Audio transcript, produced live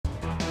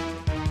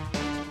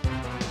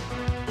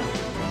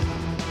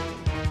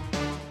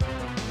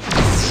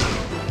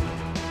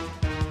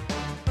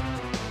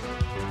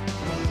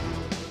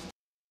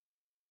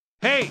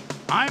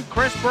I'm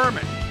Chris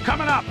Berman.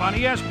 Coming up on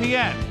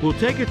ESPN, we'll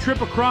take a trip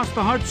across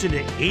the Hudson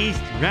to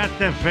East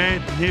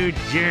Rutherford, New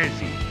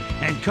Jersey,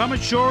 and come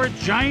ashore at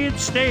Giant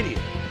Stadium.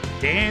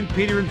 Dan,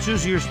 Peter, and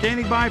Susie are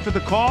standing by for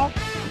the call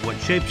of what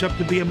shapes up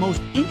to be a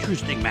most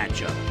interesting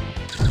matchup.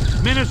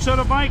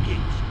 Minnesota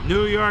Vikings,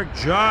 New York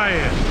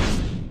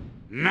Giants.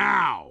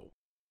 Now.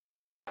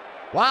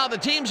 While the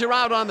teams are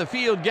out on the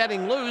field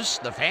getting loose,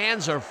 the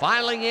fans are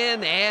filing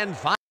in and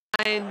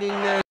finding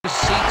their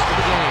seats for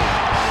the game.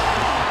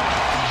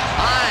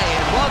 Hi,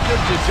 and welcome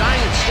to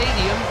Giant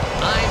Stadium.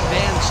 I'm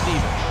Van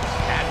Stevens.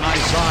 At my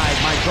side,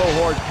 my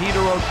cohort,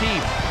 Peter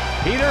O'Keefe.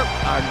 Peter,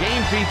 our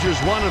game features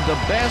one of the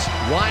best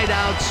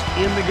wideouts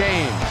in the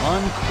game.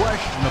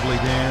 Unquestionably,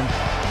 Dan.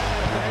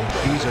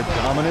 He's a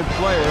dominant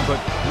player, but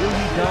will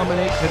he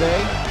dominate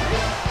today?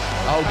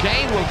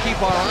 Okay, we'll keep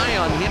our eye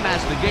on him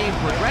as the game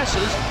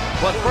progresses,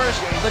 but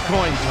first, the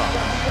coin toss.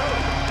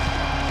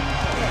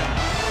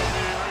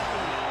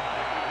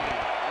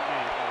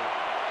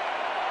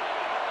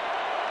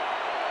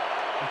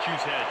 We'll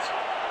choose heads.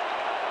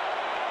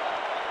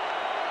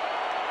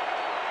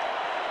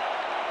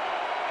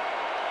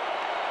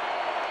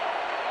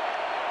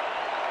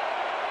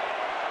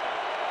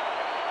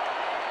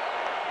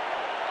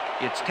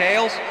 It's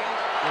tails.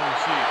 We'll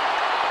receive.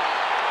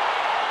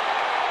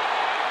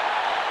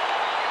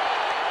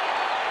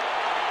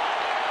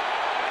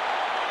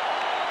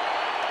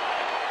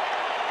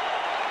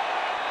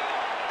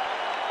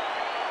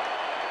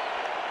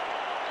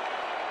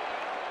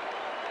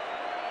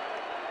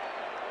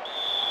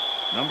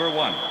 Number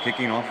 1,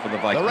 kicking off for the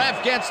Vikings. The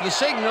ref gets the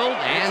signal,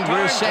 and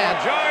we're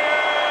set.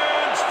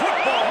 Giants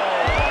football.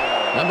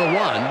 Number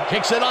 1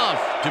 kicks it off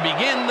to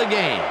begin the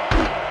game.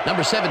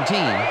 Number 17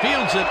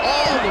 fields it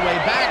all the way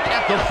back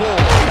at the 4.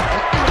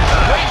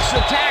 Breaks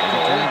the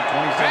tackle,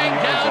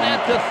 dragged down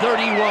at the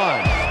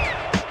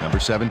 31. Number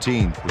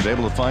 17 was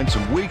able to find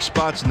some weak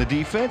spots in the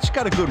defense.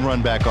 Got a good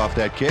run back off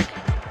that kick.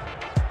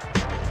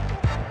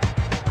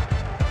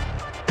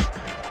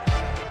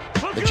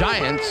 The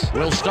Giants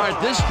will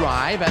start this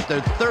drive at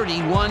their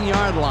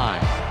 31-yard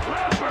line.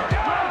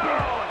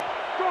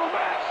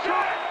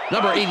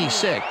 Number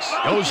 86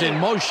 goes in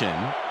motion.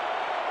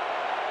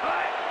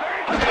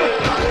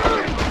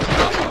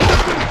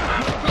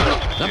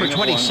 Number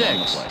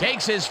 26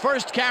 takes his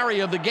first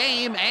carry of the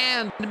game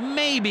and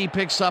maybe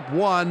picks up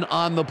one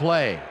on the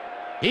play.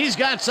 He's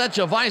got such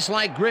a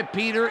vice-like grip,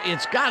 Peter,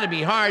 it's got to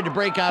be hard to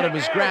break out of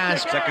his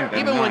grasp,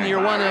 even when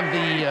you're one of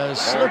the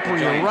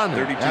slipperier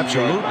runners.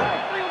 Absolutely.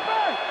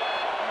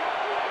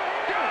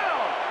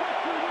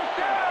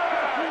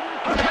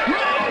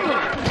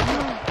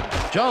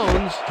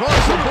 Jones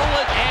throws the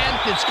bullet,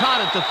 and it's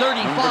caught at the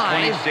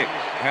 35.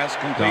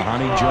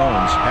 Donnie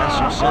Jones has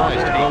some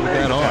size to go with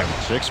that arm.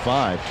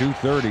 6'5",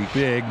 230,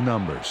 big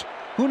numbers.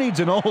 Who needs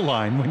an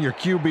O-line when your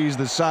QB's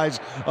the size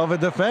of a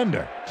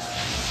defender?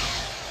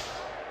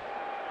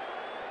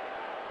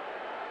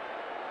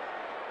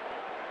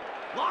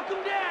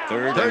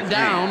 Third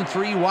down,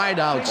 3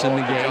 wideouts in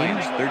the game.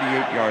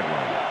 38-yard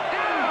line.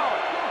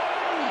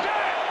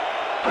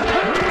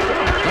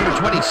 Number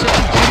 26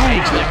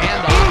 takes the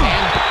handoff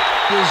and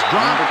is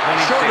dropped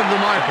short of the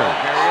marker.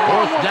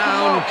 4th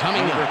down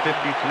coming up.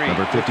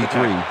 Number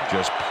 53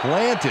 just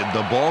planted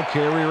the ball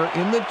carrier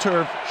in the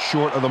turf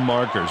short of the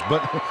markers.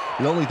 But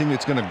the only thing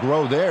that's going to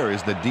grow there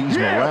is the D's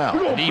morale.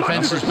 The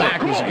defense's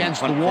back was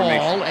against the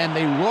wall, and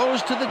they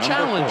rose to the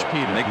challenge,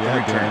 Peter.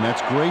 Yeah, Dan,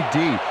 that's great D.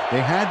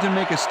 They had to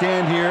make a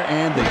stand here,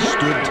 and they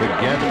stood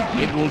together.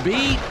 It will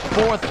be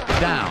 4th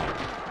down.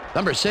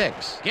 Number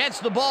 6 gets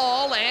the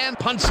ball and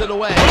punts it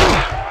away.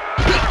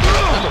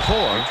 Number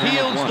 4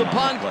 fields the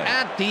punt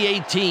at the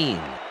 18.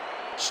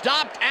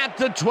 Stopped at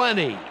the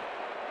 20.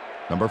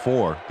 Number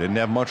 4 didn't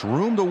have much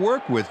room to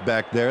work with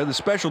back there. The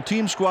special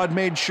team squad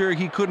made sure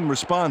he couldn't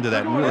respond to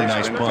that really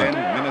nice punt.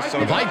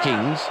 The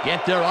Vikings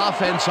get their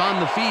offense on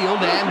the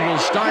field and will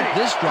start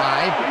this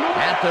drive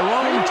at their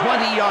own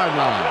 20-yard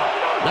line.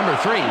 Number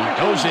 3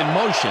 goes in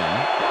motion.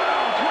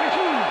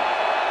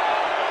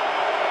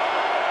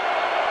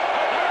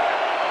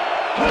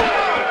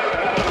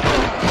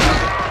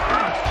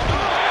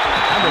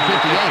 Number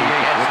 58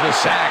 gets the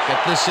sack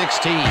at the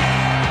 16.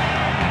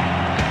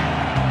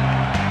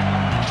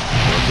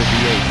 58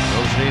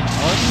 throws it in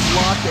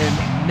unblocked and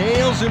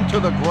nails him to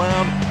the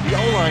ground. The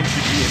O-line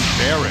should be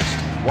embarrassed.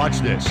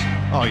 Watch this.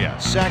 Oh yeah,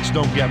 sacks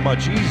don't get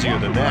much easier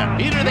than that.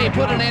 Peter, they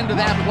put an end to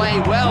that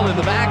play well in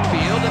the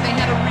backfield, and they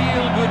had a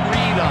real good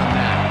read on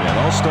that. Yeah, it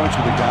all starts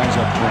with the guys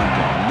up front,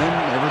 and then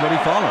everybody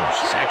follows.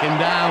 2nd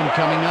down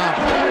coming up.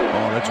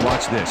 Oh, let's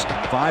watch this.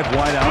 5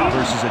 wide out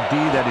versus a D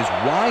that is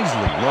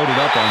wisely loaded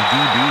up on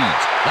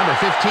DBs. Number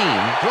 15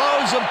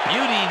 throws a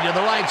beauty to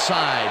the right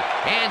side,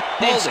 and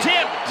it's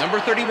tipped. Number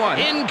 31.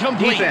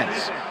 Incomplete.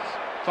 Defense.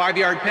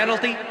 5-yard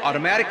penalty,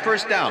 automatic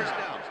 1st down.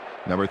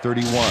 Number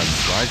 31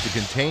 tries to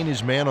contain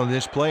his man on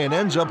this play and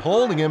ends up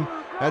holding him.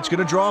 That's going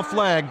to draw a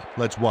flag.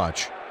 Let's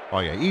watch. Oh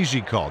yeah,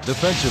 easy call.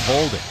 Defensive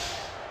holding.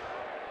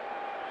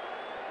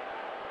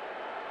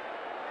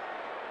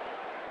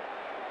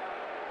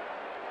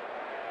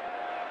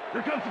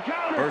 Here comes the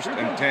count. First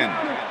and 10.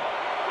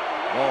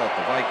 Ball at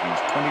the Vikings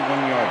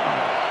 21-yard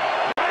line.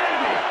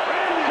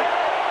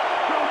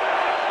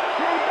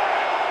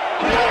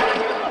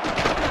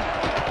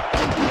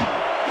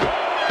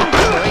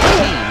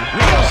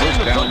 Reels in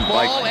the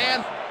football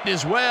and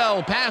is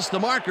well past the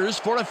markers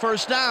for a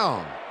first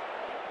down.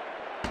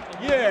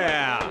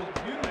 Yeah.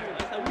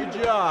 Good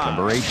job.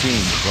 Number 18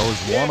 goes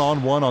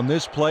one-on-one on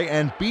this play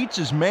and beats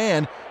his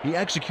man. He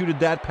executed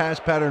that pass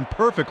pattern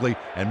perfectly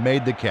and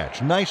made the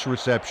catch. Nice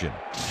reception.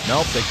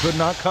 Nope, they could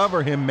not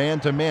cover him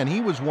man-to-man.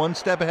 He was one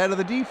step ahead of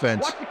the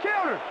defense. Watch the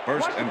counter.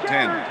 First Watch and the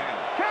 10.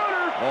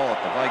 counter. Ball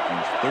at the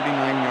Vikings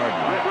 39-yard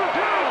line.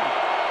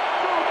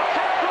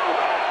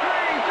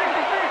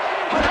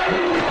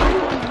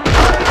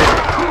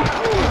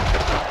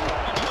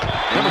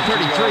 Number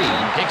 33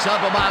 picks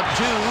up about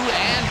 2,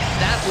 and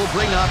that will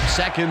bring up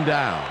second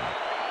down.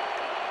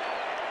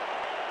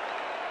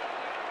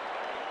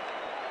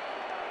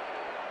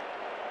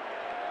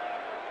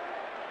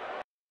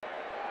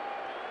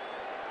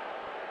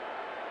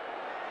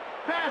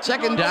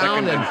 Second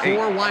down and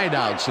 4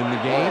 wideouts in the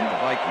game. The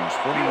Vikings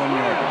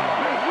 41-yard line.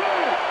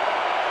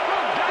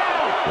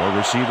 4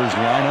 receivers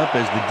line up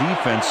as the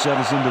defense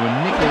settles into a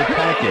nickel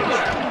package.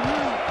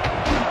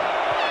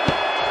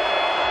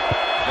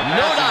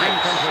 No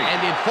dice,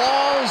 and it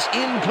falls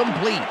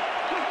incomplete.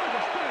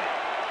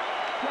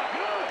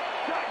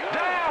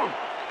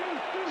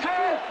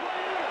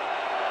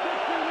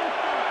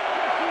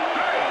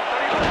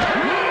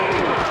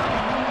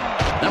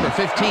 Number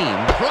 15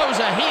 throws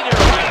a heater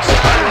right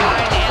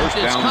sideline,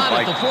 and it's caught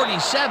at the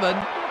 47.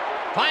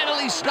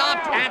 Finally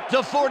stopped at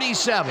the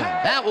 47.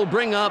 That will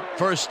bring up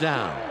first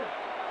down.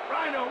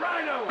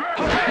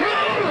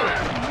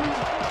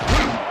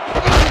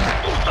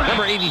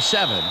 Number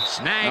 87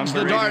 snags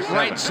the dart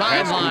right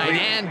sideline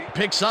and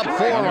picks up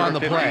 4 on the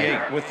play.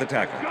 With the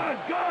tackle.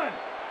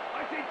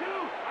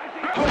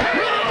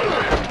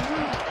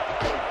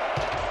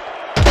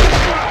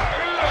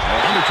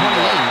 Number 28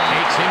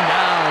 takes him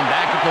down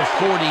back at the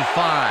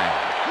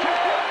 45.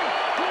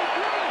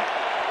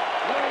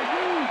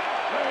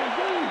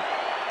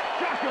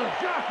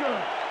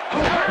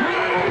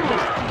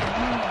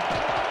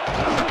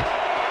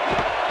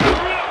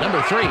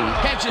 Number 3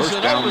 catches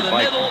it over the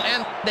middle,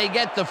 and they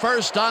get the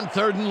first on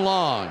 3rd and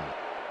long.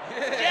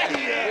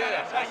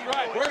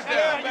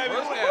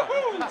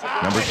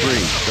 Number 3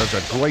 does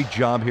a great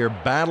job here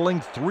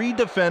battling 3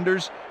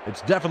 defenders.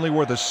 It's definitely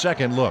worth a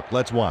second look.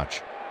 Let's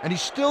watch. And he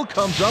still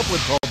comes up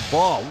with the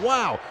ball.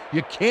 Wow,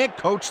 you can't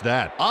coach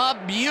that. A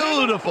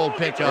beautiful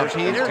pickup,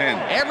 Peter.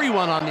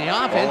 Everyone on the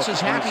offense is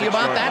happy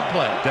about that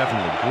play.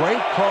 Definitely.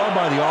 Great call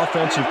by the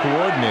offensive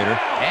coordinator.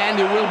 And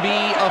it will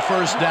be a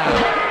first down.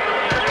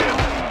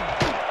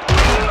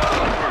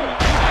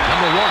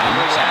 Number 1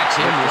 sacks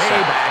him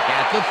way back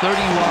at the 31.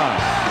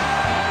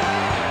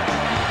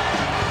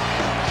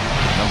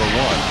 Number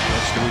 1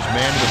 gets to his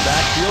man in the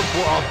backfield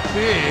for a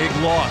big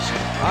loss.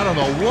 I don't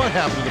know what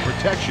happened to the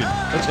protection.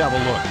 Let's have a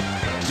look.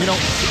 You know,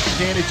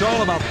 Dan, it's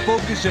all about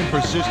focus and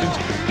persistence.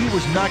 He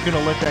was not going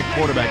to let that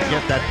quarterback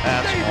get that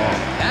pass off.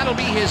 That'll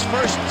be his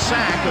first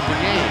sack of the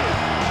game.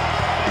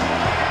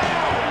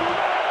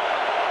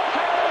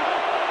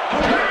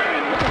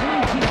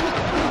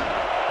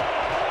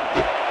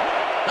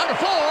 Number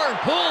 4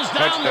 pulls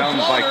down the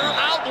floater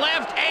out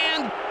left,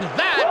 and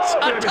that's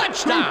a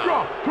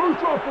touchdown. Two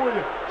drop for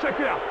you. Check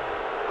it out.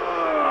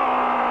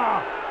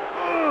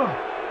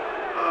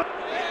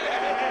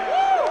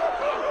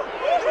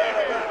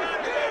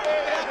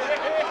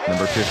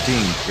 Number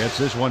 15 gets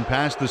this one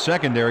past the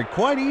secondary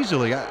quite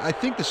easily. I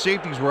think the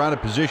safeties were out of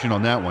position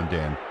on that one,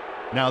 Dan.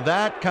 Now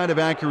that kind of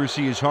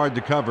accuracy is hard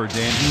to cover,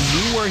 Dan. He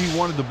knew where he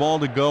wanted the ball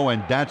to go,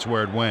 and that's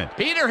where it went.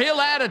 Peter, he'll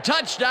add a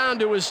touchdown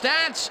to his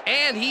stats,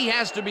 and he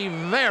has to be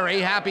very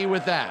happy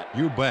with that.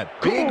 You bet.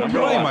 Big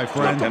play, my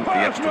friend. Attempt the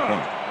extra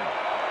point.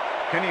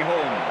 Kenny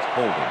Holmes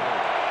holding.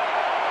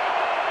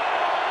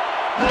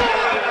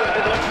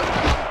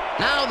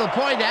 Now the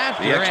point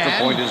after, The extra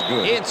point is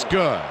good. It's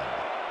good.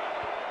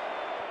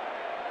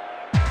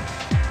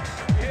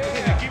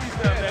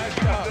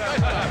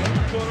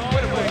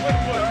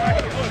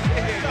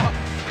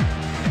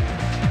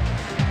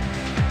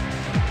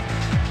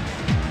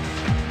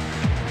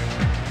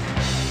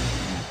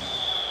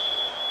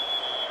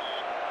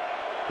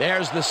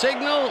 There's the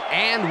signal,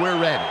 and we're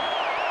ready.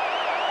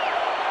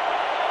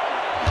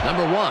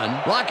 Number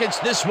 1 rockets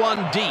this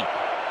one deep.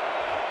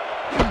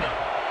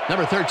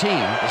 Number 13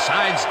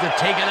 decides to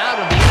take it out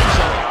of the end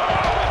zone.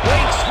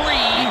 Breaks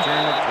free.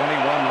 Return of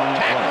 21 on the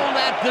Tackled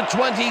at the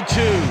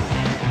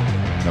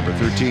 22. Number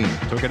 13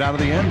 took it out of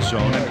the end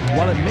zone, and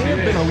while it may have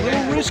been a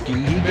little risky,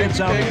 he gets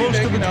out close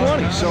to the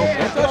 20, so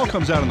it all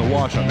comes out in the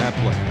wash on that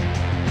play.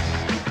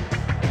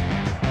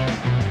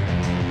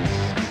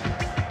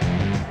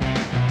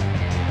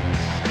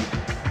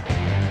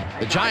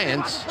 The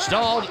Giants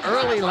stalled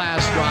early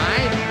last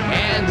drive,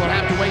 and we'll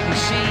have to wait and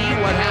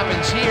see what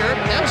happens here.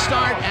 They'll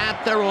start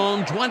at their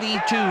own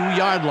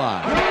 22-yard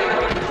line.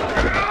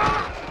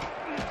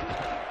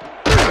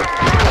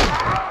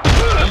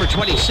 Number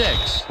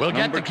 26 will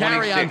get the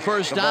carry on 26,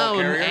 first the ball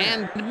down carrier.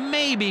 and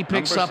maybe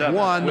picks Number up 7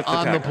 one with the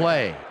on the tackle.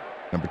 play.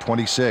 Number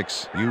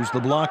 26 used the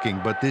blocking,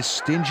 but this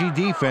stingy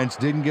defense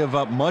didn't give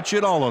up much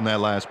at all on that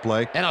last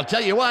play. And I'll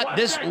tell you what,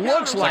 this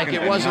looks like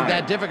it wasn't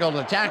that difficult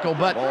to tackle,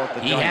 but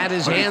he had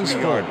his hands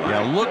full.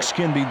 Yeah, looks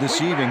can be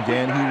deceiving,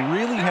 Dan. He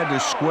really had to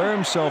square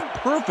himself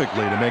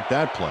perfectly to make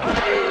that play.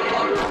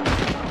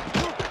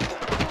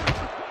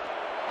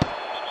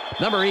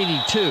 Number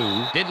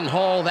 82 didn't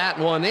haul that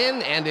one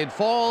in, and it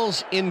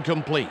falls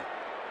incomplete.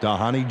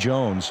 Dahani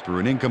Jones threw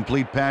an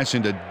incomplete pass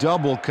into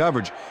double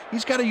coverage.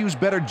 He's got to use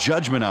better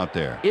judgment out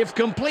there. If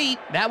complete,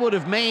 that would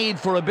have made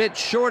for a bit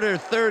shorter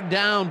third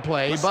down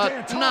play,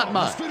 but not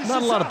much.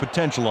 Not a lot of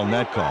potential on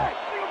that call.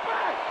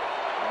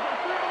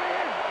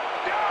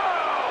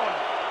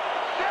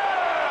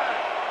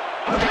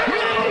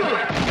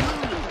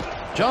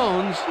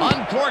 Jones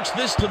uncorks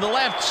this to the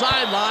left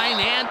sideline,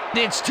 and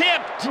it's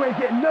tipped.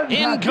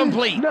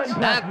 Incomplete.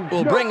 That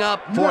will bring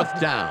up fourth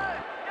down.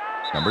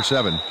 Number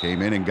 7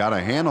 came in and got a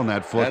hand on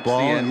that football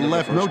and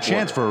left no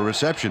chance for a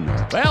reception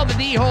there. Well, the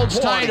D holds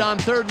tight on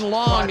 3rd and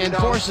long and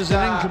forces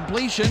an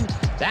incompletion.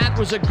 That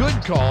was a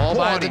good call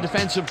by the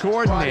defensive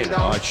coordinator.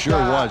 Oh, it sure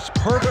was.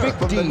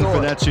 Perfect D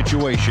for that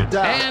situation.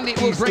 And it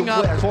will bring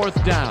up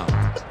fourth down.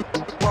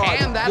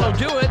 And that'll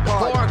do it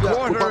for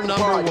quarter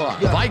number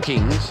 1.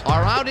 Vikings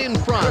are out in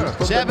front,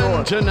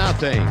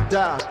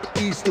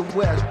 7-0. East and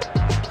west.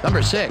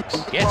 Number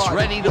 6 gets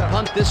ready to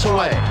punt this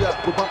away.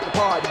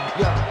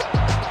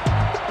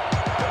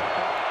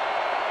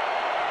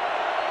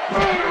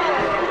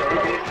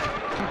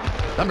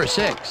 Number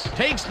 6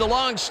 takes the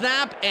long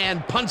snap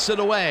and punts it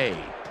away.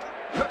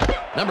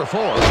 Number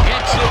 4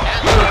 gets it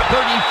at the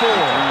 34.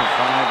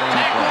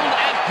 Tackled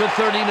at the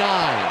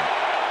 39.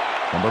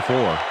 Number 4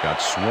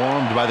 got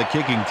swarmed by the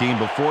kicking team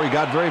before he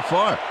got very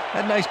far.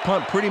 That nice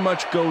punt pretty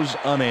much goes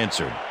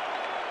unanswered.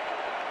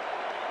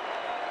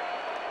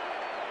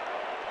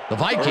 The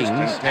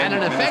Vikings had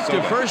an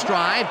effective first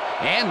drive,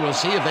 and we'll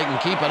see if they can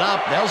keep it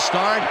up. They'll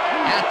start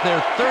at their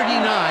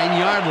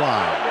 39-yard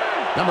line.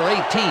 Number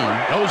 18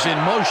 goes in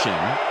motion.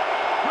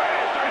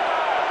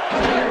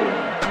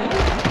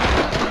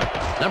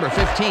 Number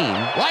 15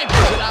 wipes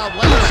it out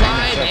left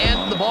side,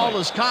 and the ball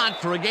is caught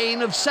for a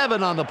gain of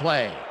 7 on the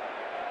play.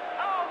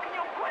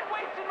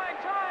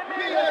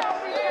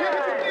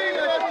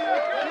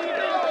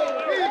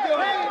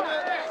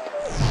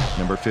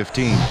 Number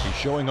 15 is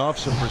showing off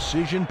some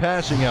precision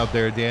passing out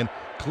there, Dan.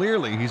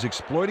 Clearly, he's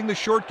exploiting the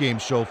short game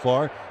so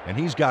far, and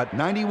he's got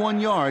 91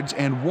 yards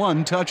and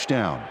 1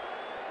 touchdown.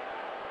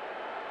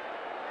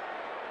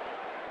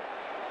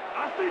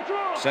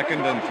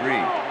 2nd and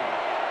 3.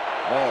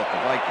 Ball at the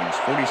Vikings,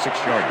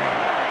 46-yard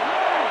line.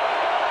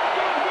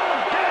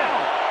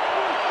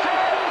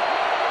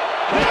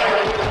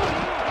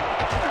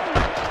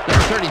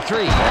 Number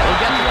 33 will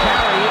get the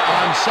carry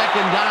on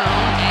 2nd down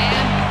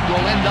and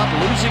will end up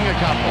losing a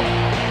couple.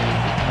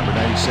 Number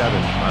 97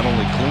 not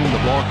only cleaned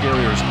the ball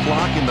carrier's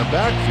clock in the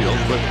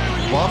backfield, but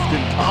buffed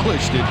and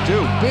polished it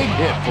too. Big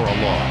hit for a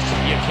loss.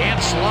 You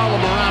can't slalom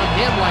around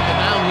him like a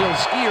downhill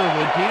skier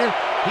would, Peter.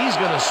 He's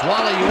going to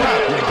swallow you up.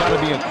 You got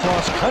to be a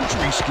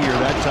cross-country skier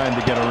that time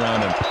to get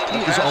around him.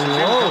 He is a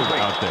load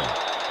out there.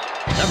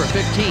 Number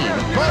 15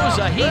 throws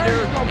a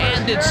heater,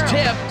 and it's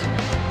tipped.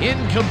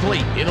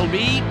 Incomplete. It'll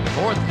be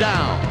 4th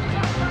down.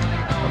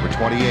 Number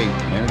 28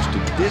 managed to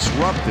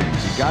disrupt things.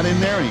 He got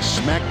in there and he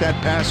smacked that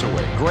pass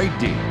away. Great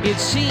D. It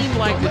seemed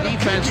like the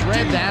defense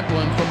read that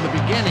one from the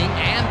beginning,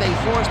 and they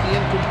forced the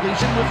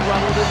incompletion with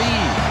relative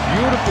ease.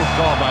 Beautiful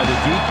call by the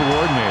D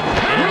coordinator.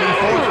 It'll be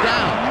 4th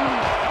down.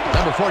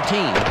 Number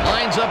 14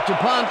 lines up to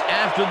punt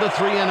after the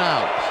 3 and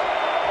out.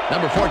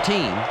 Number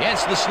 14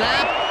 gets the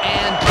snap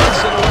and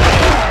puts it away.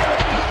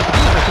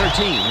 Number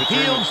 13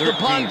 fields the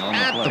punt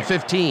at the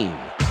 15.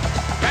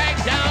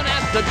 Dragged down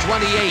at the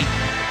 28.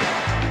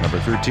 Number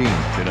 13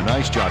 did a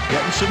nice job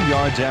getting some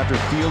yards after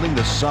fielding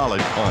the solid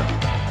punt.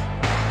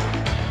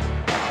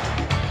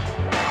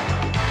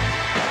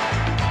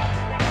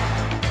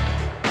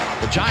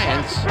 The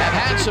Giants have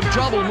had some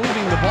trouble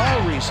moving the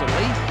ball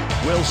recently.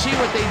 We'll see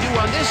what they do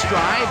on this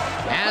drive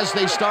as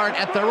they start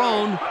at their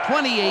own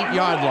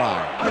 28-yard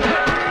line.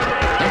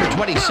 Number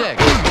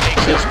 26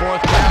 takes his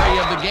 4th carry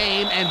of the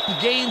game and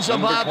gains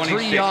about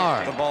 3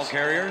 yards. The ball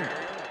carrier.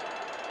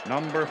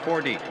 Number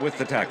 40 with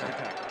the tackle.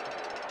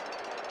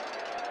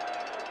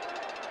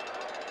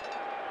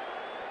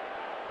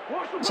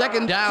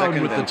 2nd down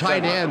with the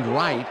tight end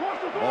right.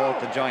 Ball at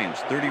the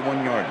Giants,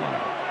 31-yard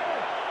line.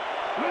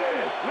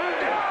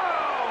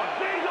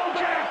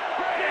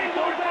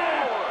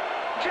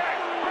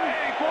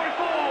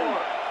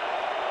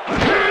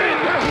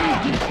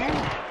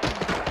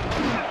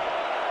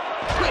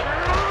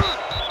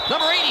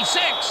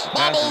 26.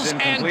 Bobbles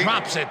and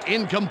drops it.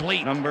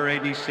 Incomplete. Number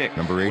 86.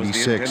 Number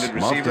 86,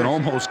 muffed an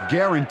almost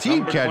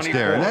guaranteed catch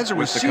there. And as a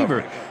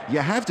receiver, you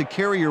have to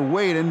carry your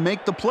weight and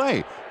make the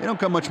play. They don't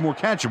come much more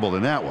catchable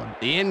than that one.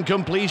 The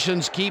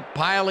incompletions keep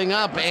piling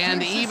up,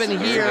 and even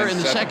here in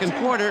the second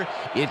quarter,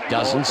 it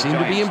doesn't seem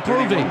to be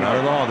improving. Not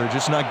at all. They're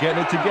just not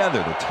getting it together.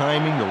 The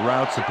timing, the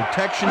routes, the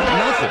protection,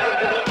 nothing.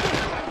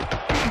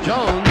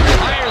 Jones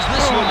fires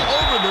this one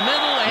over the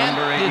middle,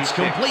 and it's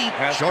complete.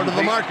 Short of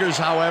the markers,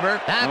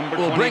 however. That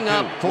will bring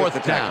up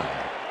fourth down.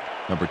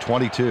 Number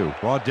 22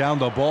 brought down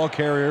the ball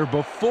carrier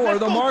before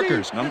the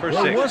markers.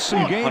 There was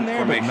some gain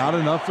there, but not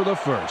enough for the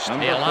first.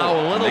 They allow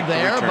a little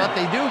there, but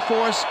they do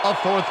force a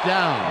fourth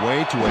down.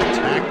 Way to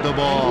attack the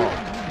ball.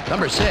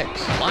 Number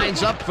 6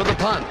 lines up for the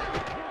punt.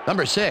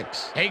 Number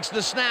 6 takes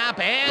the snap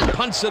and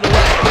punts it away.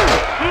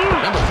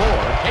 Number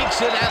 4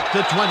 takes it at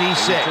the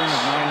 26.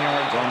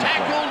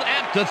 Tackled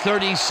at the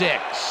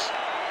 36.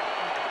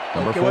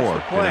 Number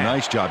 4 did a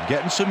nice job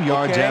getting some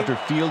yards after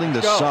fielding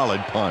the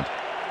solid punt.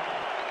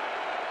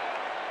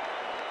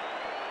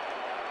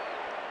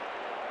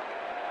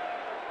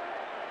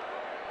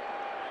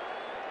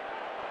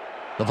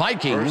 The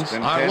Vikings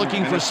are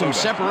looking for some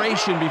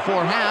separation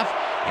before half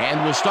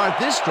and will start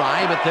this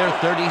drive at their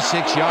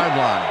 36-yard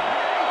line.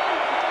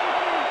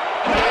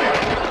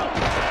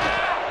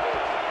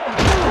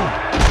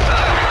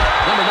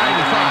 Number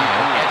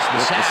 95 gets the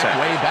sack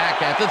way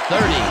back at the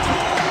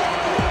 30.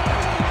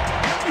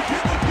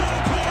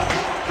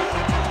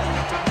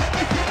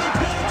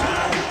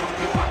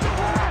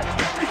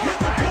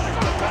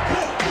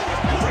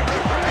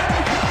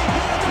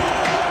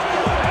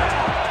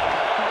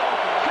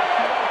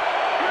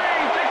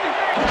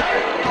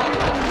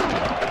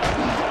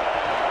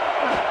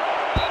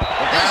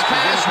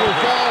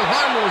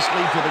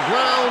 To the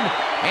ground,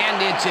 and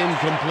it's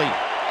incomplete.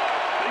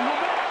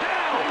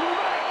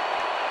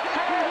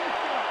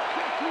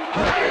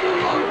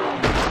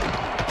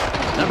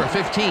 Number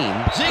 15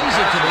 zings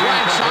it to the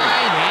right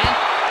side, and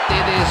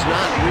it is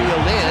not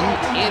reeled in.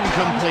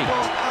 Incomplete.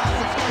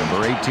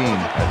 Number 18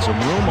 had some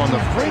room on the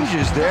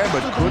fringes there,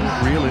 but couldn't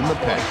reel in the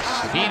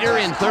pass. Peter,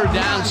 in third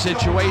down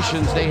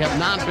situations, they have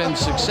not been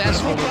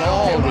successful at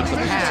all with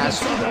the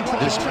pass.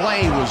 This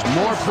play was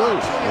more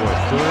proof. Boy,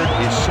 third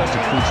is such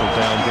a crucial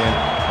down, Dan.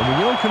 And when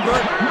you don't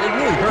convert, it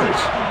really hurts.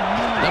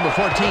 Number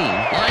 14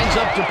 lines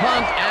up to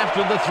punt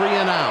after the 3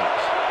 and out.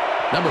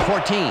 Number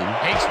 14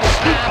 takes the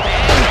snap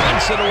and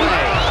punts it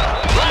away.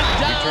 Brought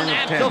down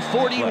at the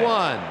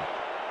 41.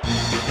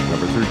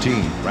 Number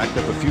 13 racked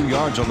up a few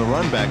yards on the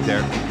run back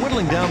there,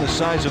 whittling down the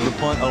size of the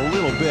punt a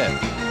little bit.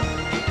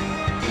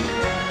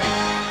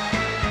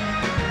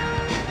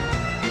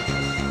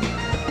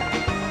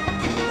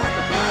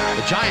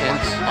 The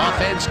Giants'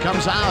 offense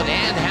comes out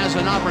and has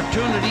an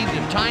opportunity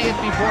to tie it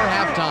before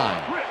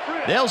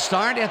halftime. They'll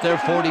start at their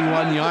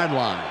 41-yard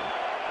line.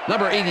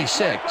 Number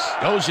 86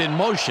 goes in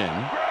motion.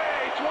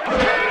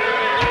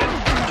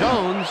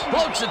 Jones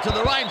floats it to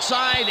the right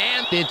side,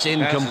 and it's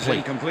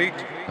incomplete.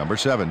 Number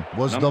 7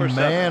 was the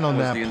man on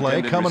that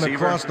play, coming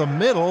across the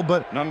middle,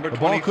 but the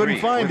ball couldn't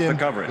find him.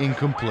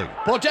 Incomplete.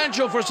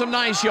 Potential for some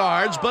nice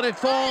yards, but it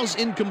falls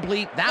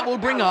incomplete. That will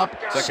bring up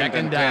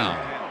second down.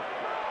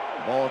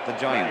 Ball at the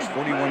Giants'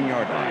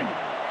 41-yard line.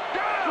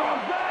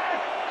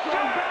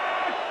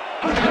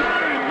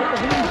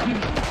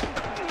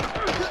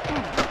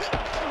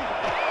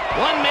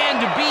 One man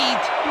to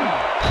beat.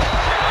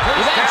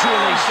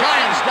 Eventually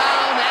slides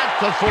down at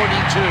the 42.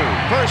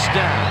 First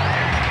down.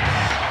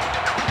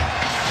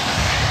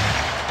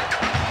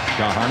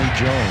 Kahani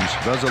Jones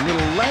does a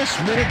little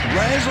last-minute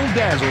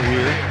razzle-dazzle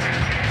here,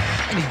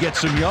 and he gets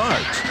some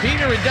yards.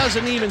 Peter, it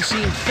doesn't even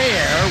seem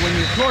fair when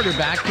your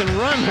quarterback can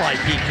run like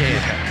he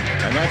can.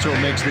 And that's what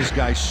makes this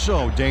guy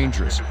so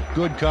dangerous.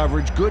 Good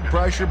coverage, good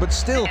pressure, but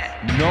still,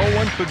 no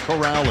one could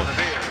corral him.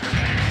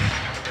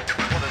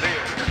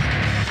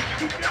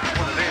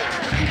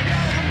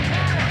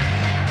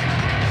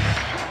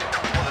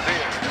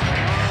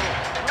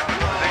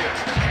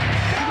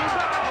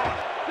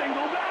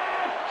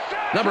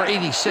 Number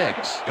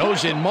 86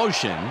 goes in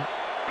motion.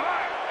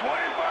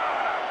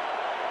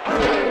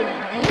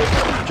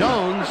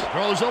 Jones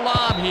throws a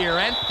lob here,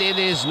 and it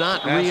is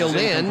not reeled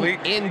in.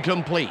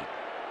 Incomplete.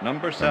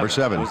 Number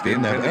 7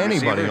 didn't have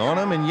anybody on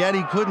him, and yet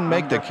he couldn't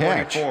make the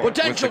catch.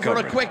 Potential for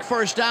a quick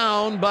first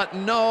down, but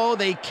no,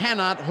 they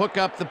cannot hook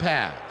up the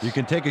pass. You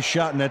can take a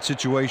shot in that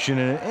situation,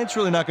 and it's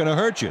really not going to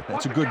hurt you.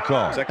 That's a good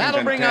call.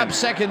 That'll bring up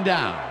second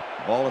down.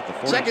 Ball at the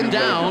 42. Second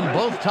down,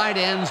 both tight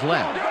ends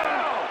left.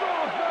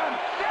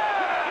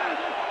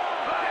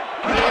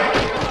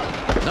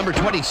 Number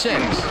 26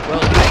 will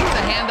take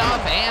the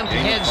handoff and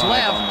heads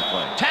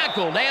left.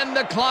 Tackled, and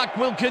the clock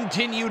will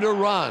continue to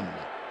run.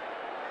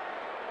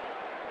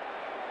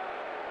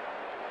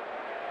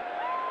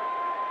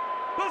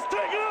 Let's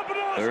take it up a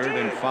notch. 3rd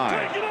and 5.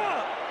 Take it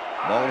up.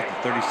 Ball at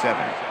the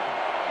 37.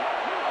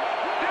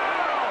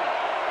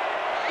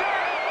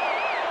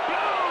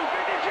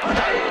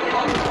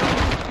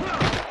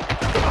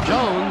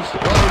 Jones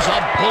throws a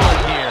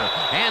bullet here,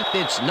 and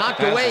it's knocked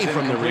Pass away is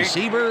from the incomplete.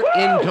 receiver,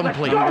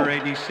 incomplete. Number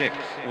 86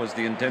 was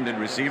the intended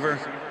receiver.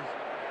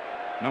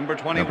 Number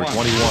 21. Number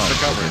 21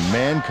 was in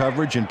man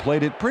coverage and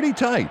played it pretty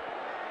tight.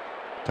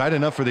 Tight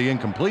enough for the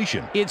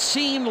incompletion. It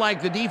seemed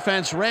like the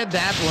defense read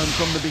that one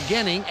from the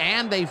beginning,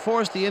 and they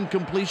forced the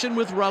incompletion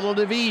with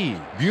relative ease.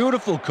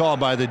 Beautiful call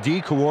by the D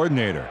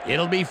coordinator.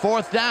 It'll be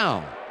 4th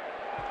down.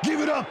 Give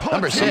it up, punch.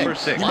 Number Number 6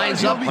 six.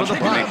 lines up for the Kicking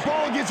punt. that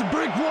ball against a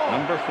brick wall.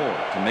 Number 4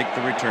 to make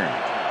the return.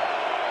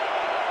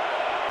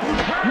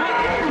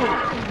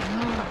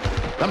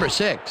 Number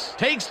 6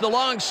 takes the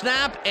long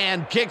snap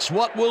and kicks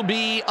what will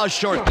be a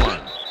short one.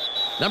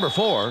 Number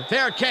 4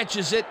 fair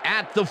catches it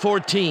at the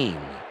 14.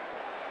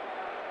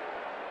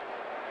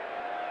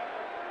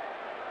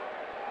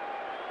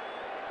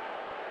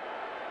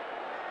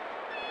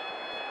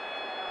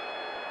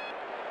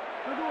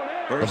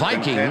 The First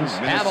and 10, Vikings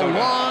have a Minnesota.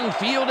 long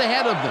field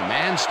ahead of them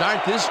and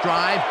start this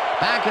drive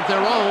back at their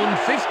own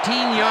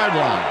 15-yard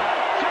line.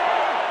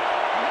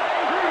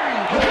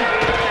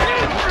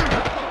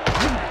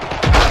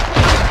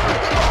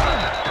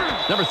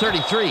 Number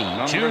 33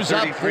 chews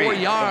up 4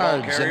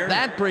 yards, and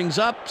that brings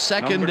up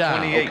second Number down.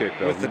 28 Okay,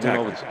 fellas, with the we've been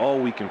over tackle. this all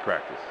week in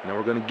practice. Now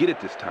we're going to get it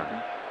this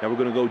time. Now we're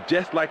going to go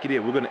just like it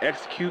is. We're going to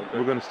execute,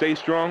 we're going to stay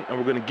strong, and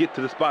we're going to get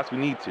to the spots we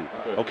need to.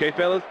 Okay,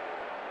 fellas?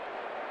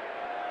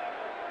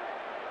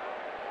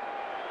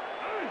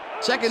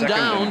 Second Second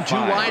down, and 2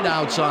 5.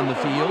 wideouts on the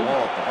field.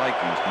 Ball at the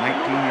Vikings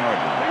 19-yard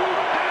line.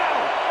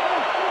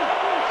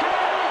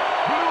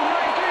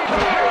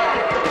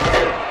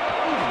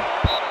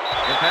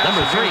 The pass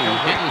Number is 3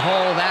 incomplete. didn't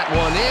haul that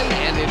one in,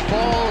 and it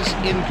falls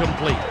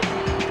incomplete.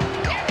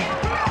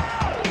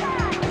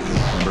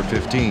 Number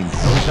 15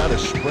 knows how to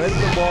spread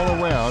the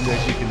ball around,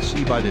 as you can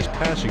see by this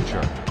passing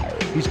chart.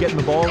 He's getting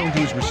the ball into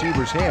his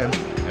receiver's hands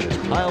and has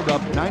piled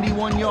up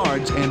 91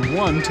 yards and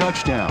 1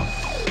 touchdown.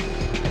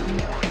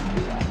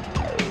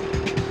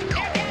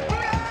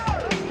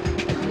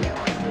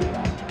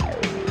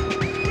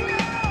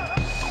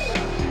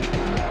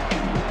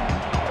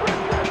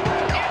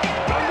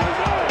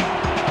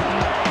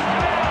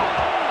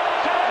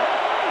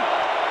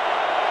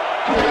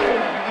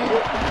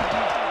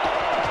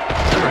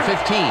 Number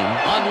 15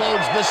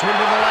 unloads this one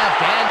to the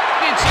left, and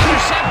it's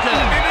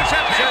intercepted.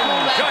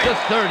 Tackled at the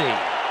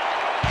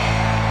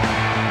 30.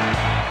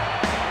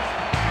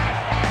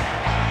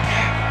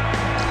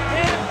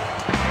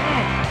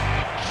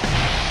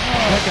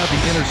 Check out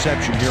the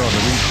interception here on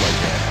the replay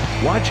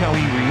there. Watch how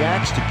he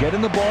reacts to get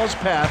in the ball's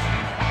path.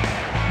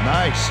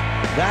 Nice.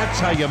 That's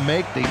how you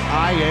make the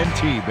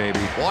INT, baby.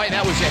 Boy,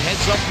 that was a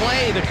heads-up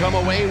play to come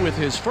away with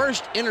his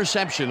first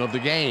interception of the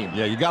game.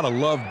 Yeah, you gotta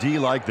love D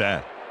like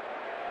that.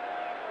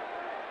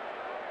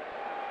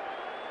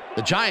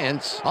 The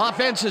Giants'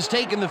 offense has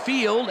taken the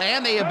field,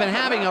 and they have been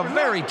having a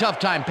very tough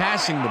time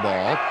passing the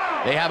ball.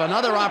 They have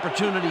another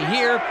opportunity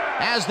here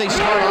as they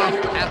start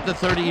off at the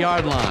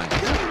 30-yard line.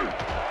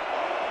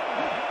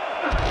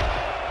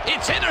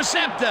 It's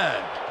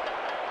intercepted.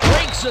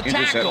 Breaks a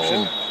tackle.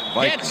 Interception,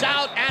 Vikings. Gets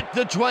out at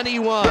the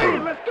 21. Hey,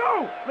 let's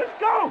go. Let's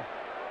go.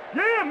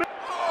 Yeah, man.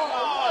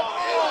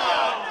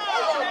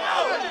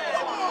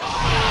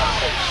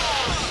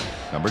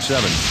 Number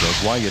 7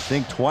 shows why you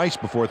think twice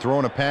before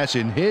throwing a pass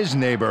in his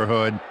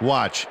neighborhood.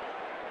 Watch.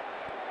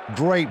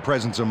 Great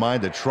presence of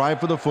mind to try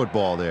for the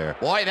football there.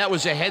 Boy, that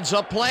was a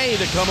heads-up play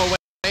to come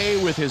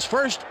away with his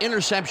first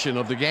interception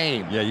of the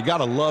game. Yeah, you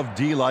gotta love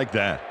D like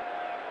that.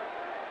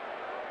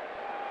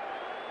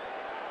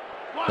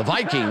 The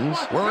Vikings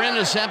were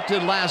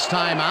intercepted last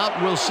time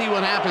out. We'll see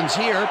what happens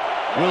here.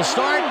 We'll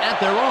start at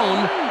their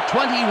own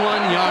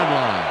 21-yard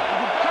line.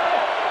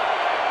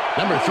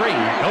 Number 3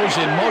 goes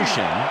in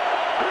motion.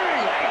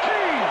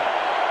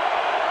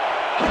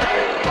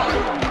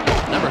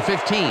 Number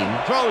 15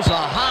 throws a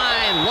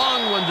high,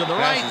 long one to the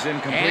Pass right, is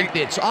incomplete. and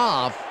it's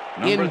off.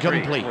 Number 3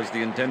 Incomplete. was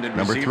the intended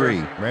Number receiver.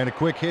 3 ran a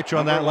quick hitch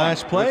on Number that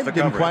last 1 play. with the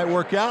Didn't coverage. quite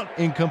work out.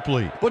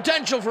 Incomplete.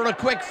 Potential for a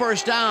quick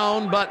first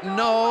down, but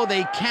no,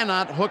 they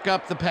cannot hook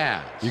up the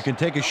pass. You can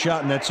take a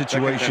shot in that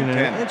situation, and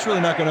and 10. it's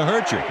really not going to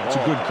hurt you. It's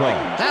a good call.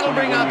 That'll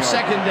bring up 21-yard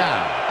second line.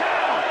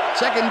 down.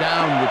 Second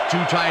down with 2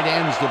 tight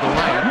ends to the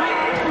right.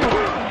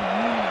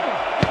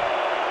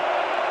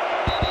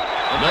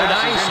 No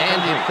dice,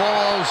 and it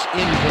falls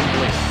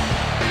incomplete.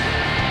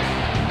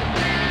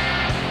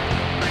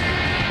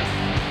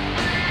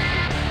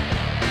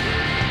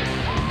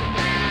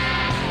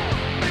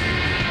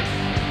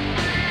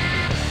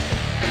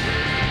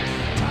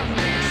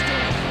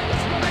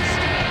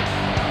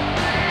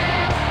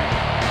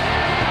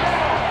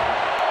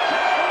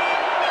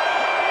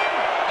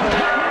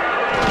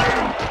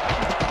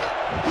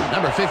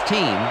 Number 15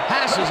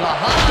 passes a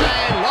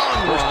high,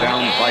 long First run,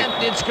 down, and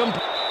Vikings. it's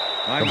complete.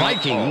 The Timeout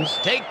Vikings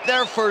call. take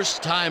their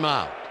first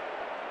timeout.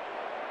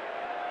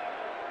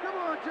 Come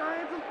on,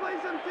 Giants. Let's play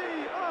some D.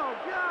 Oh,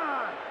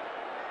 God.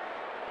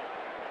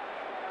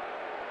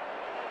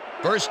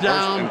 First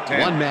down, and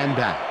 10. 1 man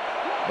back.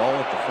 Ball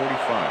at the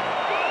 45.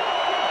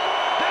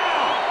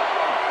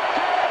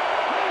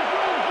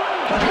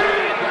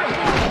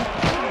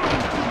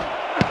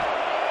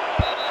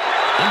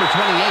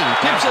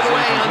 strips it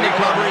away on the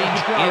coverage.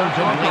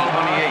 Incomplete.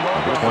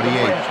 Number 28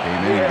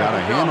 came in and got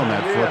a hand on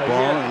that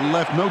football and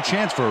left no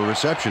chance for a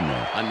reception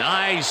there. A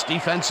nice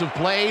defensive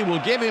play will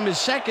give him his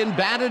second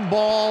batted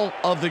ball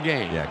of the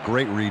game. Yeah,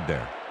 great read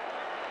there.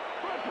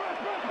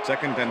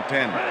 2nd and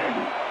 10.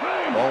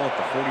 Ball at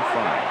the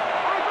 45.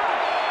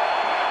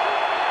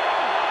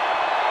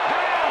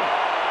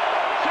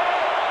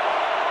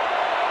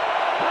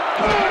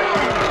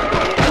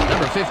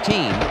 Number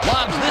 15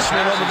 lobs this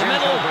one over the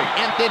middle,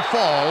 and it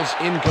falls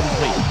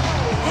incomplete.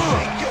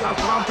 That's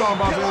what I'm talking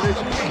about, baby.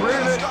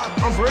 Bring it.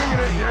 I'm bringing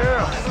it,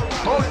 yeah.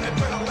 Hold it.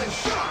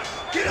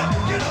 Get up,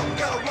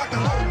 gotta rock the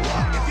whole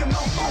block. If you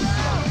know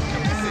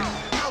is it,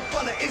 how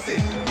fun is it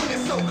when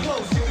it's so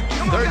close?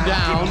 Third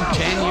down,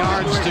 10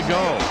 yards to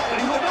go.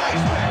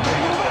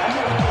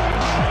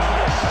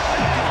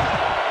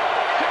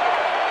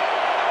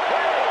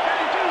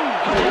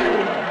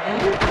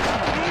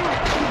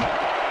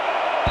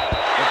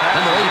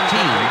 Number 18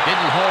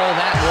 didn't haul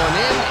that one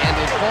in, and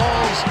it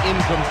falls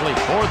incomplete.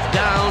 Fourth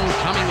down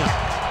coming up.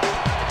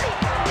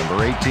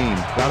 Number 18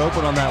 got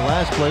open on that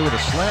last play with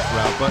a slant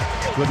route, but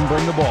couldn't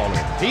bring the ball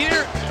in.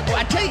 Peter, well,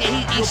 I tell you,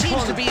 he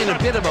seems to be in a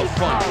bit of a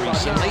funk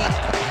recently.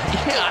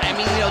 Yeah, I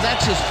mean, you know,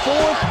 that's his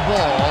fourth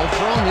ball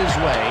thrown his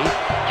way,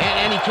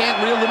 and he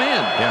can't reel them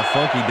in. Yeah,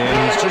 funky, Dan.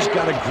 He's just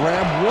got to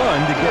grab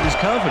one to get his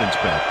confidence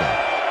back there.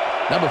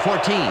 Number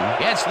 14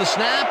 gets the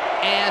snap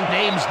and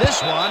aims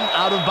this one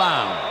out of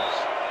bounds.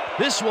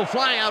 This will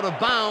fly out of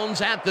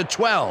bounds at the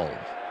 12.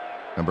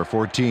 Number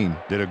 14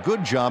 did a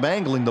good job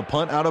angling the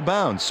punt out of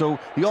bounds, so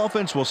the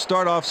offense will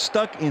start off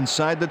stuck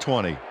inside the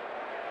 20.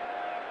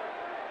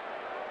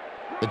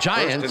 The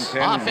Giants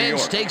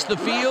offense takes the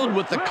field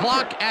with the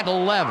clock at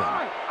 11.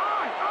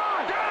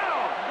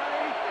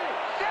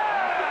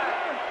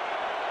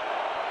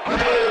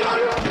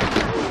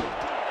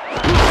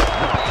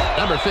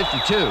 Number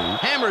 52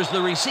 hammers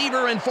the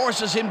receiver and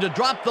forces him to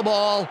drop the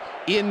ball.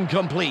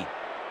 Incomplete.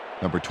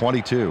 Number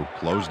 22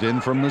 closed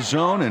in from the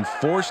zone and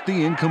forced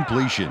the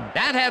incompletion.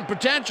 That had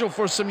potential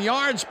for some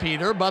yards,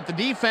 Peter, but the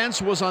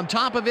defense was on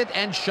top of it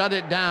and shut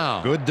it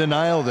down. Good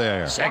denial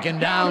there. Second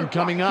down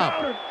coming up.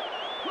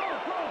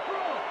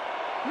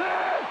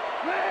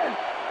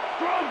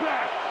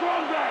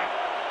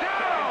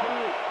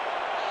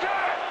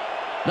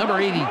 Number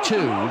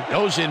 82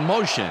 goes in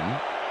motion.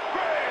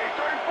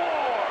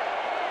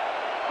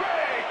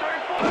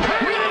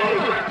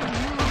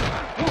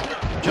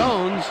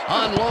 Jones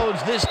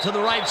unloads this to the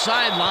right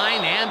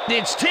sideline, and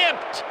it's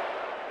tipped.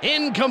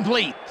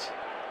 Incomplete.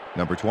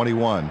 Number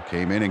 21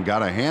 came in and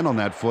got a hand on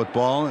that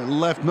football and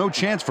left no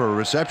chance for a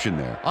reception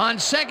there. On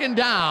second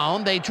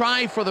down, they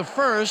try for the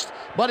first,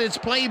 but it's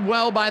played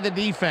well by the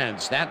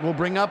defense. That will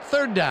bring up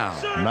third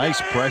down. Nice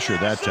pressure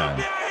that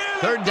time.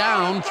 Third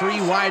down, 3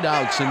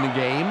 wideouts in the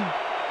game.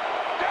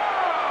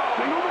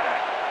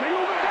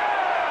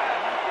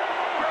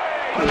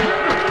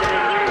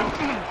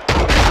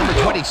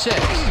 Number 26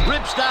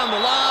 rips down the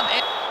lob.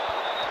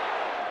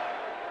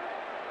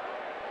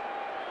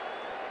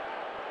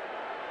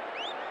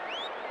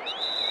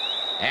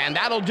 And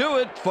that'll do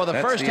it for the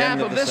first half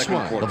of this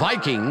one. The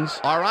Vikings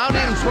are out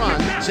in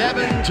front,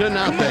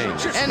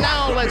 7-0. And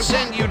now let's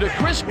send you to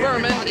Chris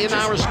Berman in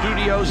our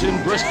studios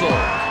in Bristol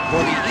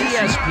for the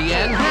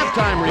ESPN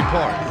halftime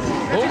report.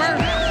 Boomer?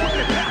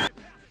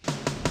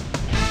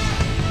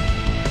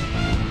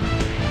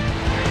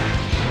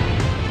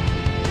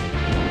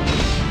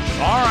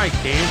 All right,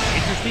 Dan,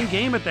 interesting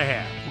game at the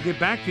half. We'll get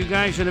back to you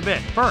guys in a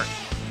bit. First,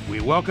 we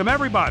welcome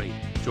everybody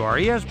to our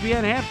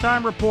ESPN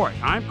halftime report.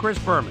 I'm Chris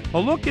Berman. A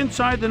look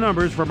inside the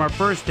numbers from our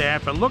first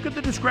half and look at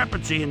the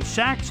discrepancy in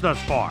sacks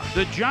thus far.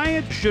 The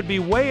Giants should be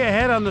way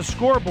ahead on the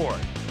scoreboard,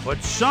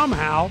 but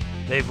somehow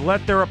they've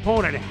let their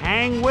opponent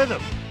hang with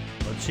them.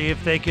 Let's see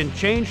if they can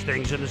change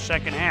things in the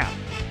second half.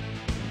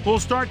 We'll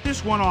start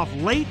this one off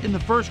late in the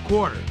first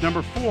quarter.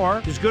 Number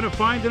 4 is going to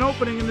find an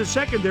opening in the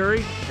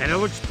secondary, and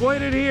he'll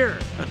exploit it here.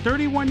 A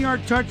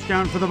 31-yard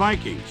touchdown for the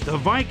Vikings. The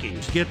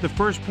Vikings get the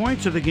first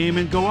points of the game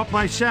and go up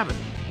by 7.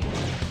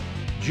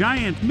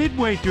 Giants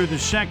midway through the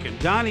second.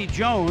 Donnie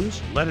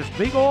Jones led his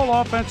big old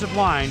offensive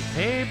line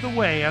pave the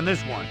way on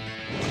this one.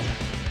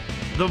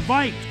 The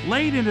Vikes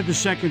late into the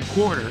second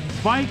quarter.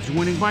 Vikes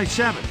winning by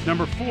 7.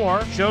 Number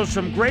 4 shows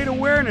some great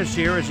awareness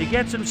here as he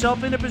gets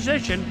himself into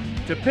position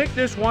to pick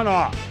this one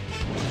off.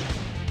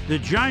 The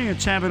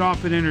Giants have it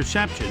off an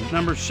interception.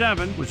 Number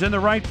 7 was in the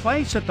right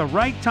place at the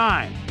right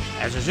time,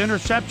 as his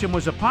interception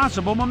was a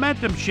possible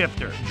momentum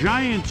shifter.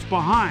 Giants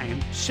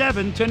behind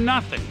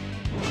 7-0.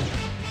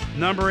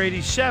 Number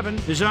 87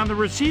 is on the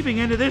receiving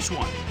end of this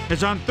one,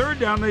 as on third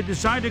down they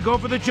decide to go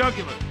for the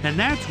jugular. And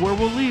that's where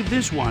we'll leave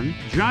this one.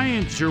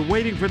 Giants are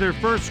waiting for their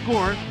first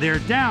score. They're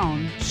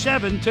down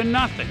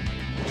 7-0.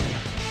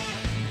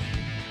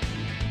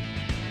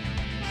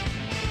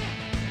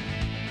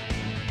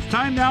 It's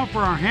time now for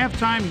our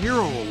Halftime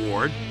Hero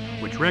Award,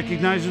 which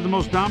recognizes the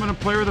most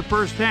dominant player of the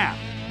first half.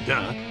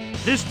 Duh.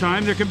 This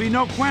time there can be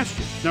no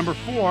question. Number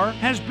 4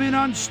 has been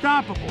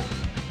unstoppable.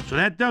 So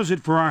that does it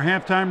for our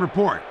halftime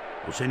report.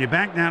 We'll send you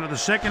back now to the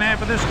second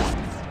half of this one.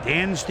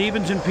 Dan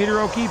Stevens and Peter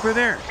O'Keefe are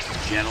there.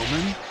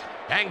 Gentlemen.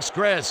 Thanks,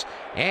 Chris.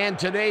 And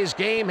today's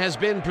game has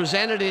been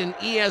presented in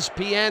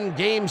ESPN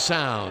Game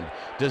Sound,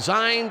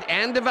 designed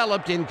and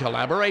developed in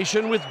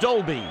collaboration with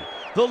Dolby,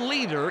 the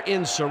leader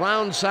in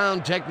surround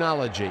sound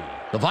technology.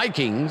 The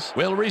Vikings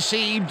will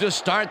receive to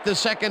start the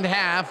second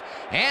half,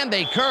 and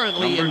they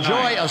currently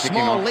enjoy a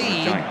small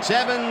lead,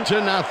 7-0.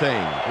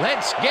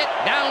 Let's get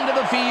down to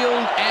the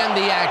field and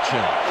the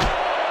action.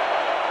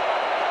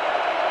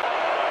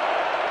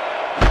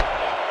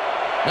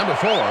 Number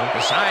 4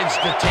 decides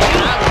to take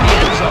it out of the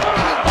end zone.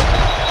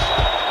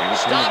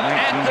 Stop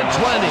at the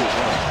 20.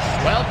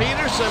 Well,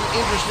 Peter, some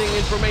interesting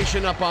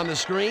information up on the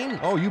screen.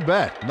 Oh, you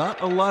bet.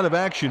 Not a lot of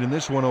action in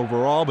this one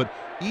overall, but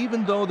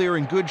even though they're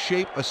in good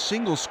shape, a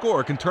single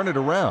score can turn it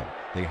around.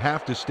 They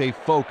have to stay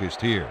focused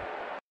here.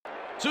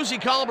 Susie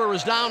Culber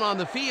is down on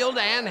the field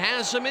and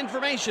has some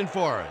information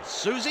for us.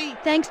 Susie?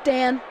 Thanks,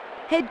 Dan.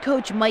 Head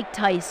coach Mike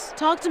Tice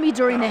talked to me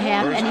during the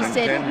half, and he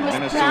said he was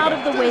proud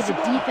of the way the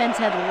defense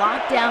had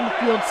locked down the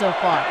field so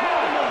far.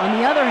 On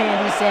the other hand,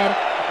 he said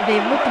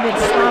they've looked a bit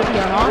sloppy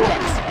on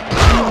offense.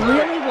 He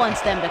really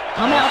wants them to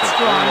come out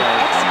strong,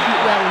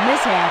 execute well in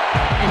this half,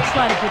 and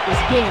try to put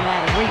this game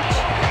out of reach.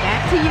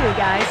 Back to you,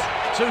 guys.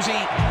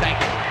 Susie, thank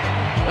you.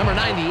 Number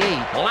 98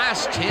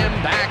 blasts him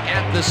back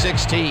at the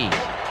 16.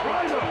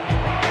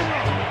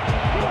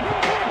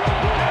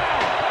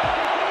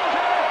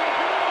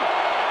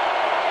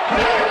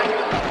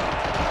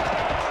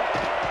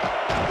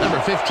 Number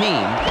 15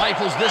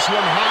 rifles this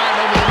one hard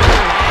over the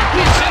middle.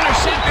 It's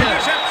intercepted.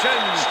 Interception.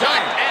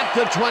 Stopped at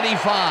the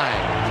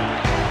 25.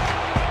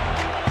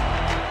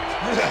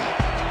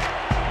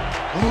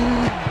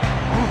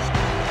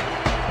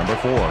 Number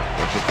 4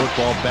 puts the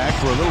football back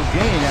for a little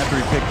gain after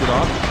he picked it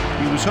off.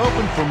 He was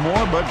hoping for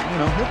more, but,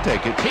 he'll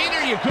take it.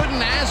 Peter, you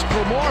couldn't ask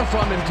for more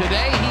from him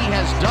today. He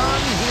has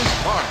done his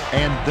part.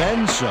 And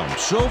then some.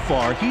 So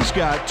far, he's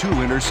got 2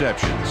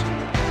 interceptions.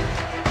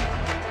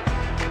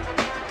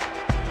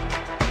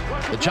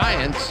 The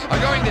Giants are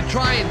going to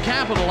try and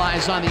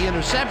capitalize on the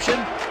interception.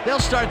 They'll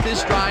start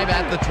this drive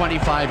at the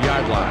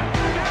 25-yard line.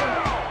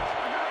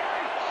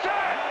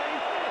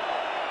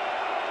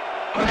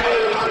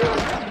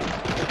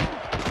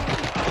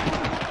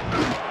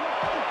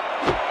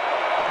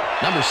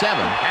 Number 7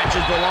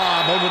 catches the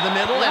lob over the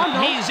middle,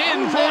 and he's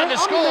in for the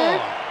score.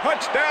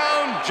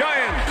 Touchdown,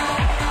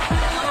 Giants.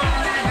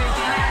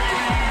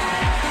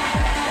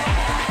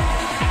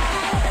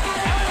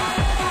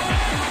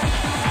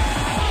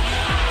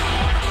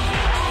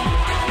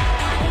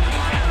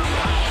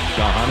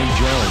 Johnny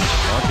Jones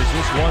launches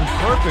this one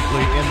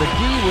perfectly, and the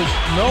D was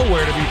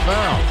nowhere to be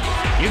found.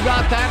 You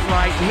got that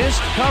right. Missed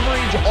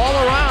coverage all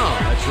around.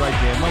 That's right,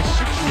 Dan. My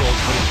 6-year-old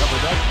could have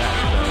covered that pass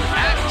better.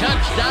 That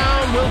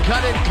touchdown will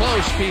cut it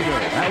close, Peter.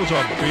 That was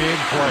a big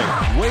play.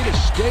 Way to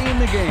stay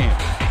in the game.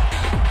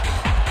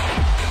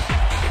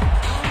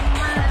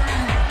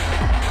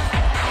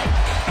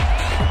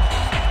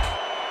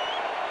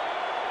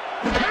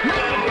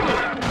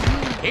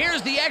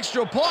 Here's the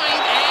extra point,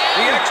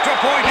 and The extra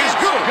point is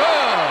good.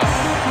 good.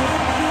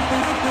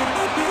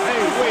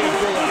 Hey, way to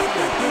go out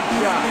there. Good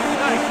job.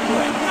 Nice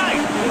play.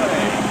 Nice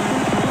play.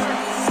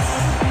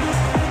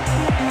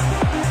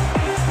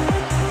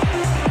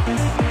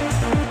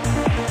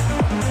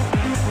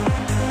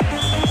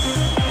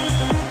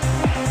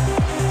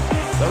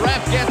 The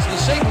ref gets the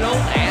signal,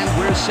 and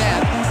we're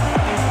set.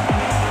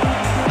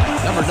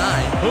 Number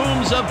 9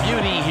 booms a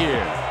beauty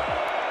here.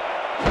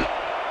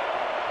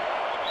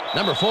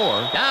 Number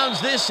 4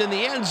 downs this in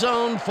the end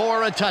zone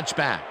for a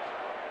touchback.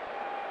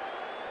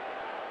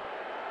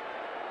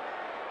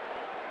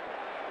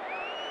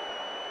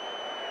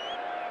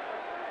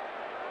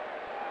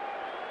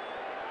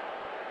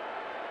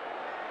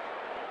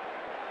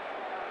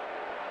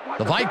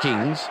 The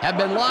Vikings have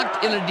been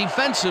locked in a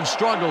defensive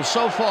struggle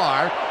so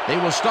far. They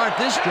will start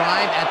this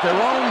drive at their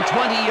own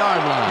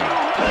 20-yard line.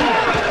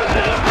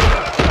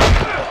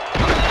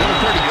 Number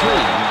 32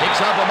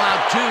 picks up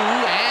about 2,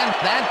 and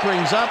that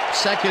brings up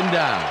second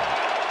down.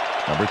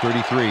 Number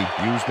 33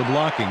 used the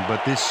blocking,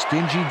 but this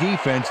stingy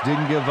defense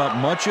didn't give up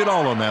much at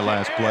all on that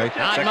last play.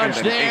 Not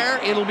much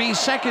there. It'll be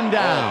second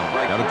down.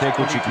 Got to take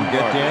what you can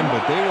get, Dan,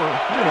 but they were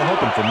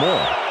hoping for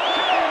more.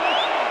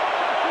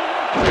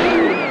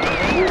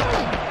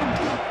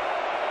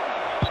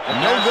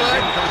 No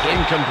good.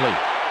 Incomplete.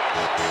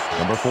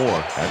 Number 4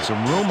 had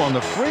some room on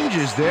the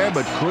fringes there,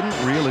 but couldn't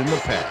reel in the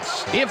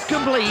pass. If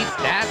complete,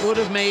 that would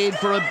have made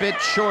for a bit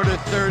shorter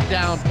third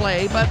down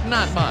play, but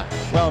not much.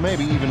 Well,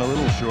 maybe even a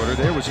little shorter.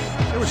 There was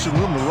some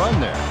room to run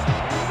there.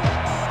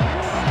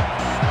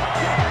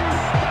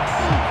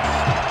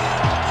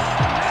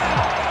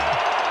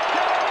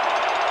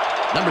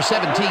 Number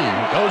 17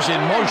 goes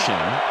in motion.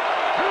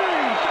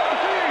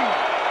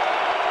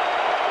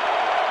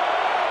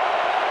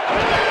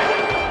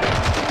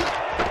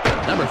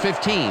 Number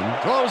 15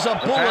 throws a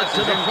bullet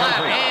to the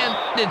flat,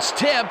 and it's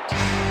tipped.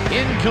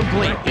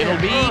 Incomplete.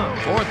 It'll be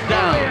 4th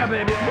down.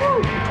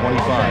 25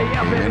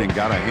 came in and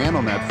got a hand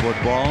on that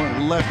football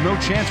and left no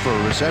chance for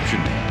a reception.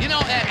 You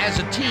know, as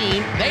a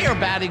team, they are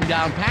batting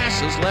down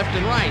passes left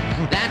and right.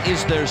 That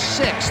is their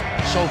 6th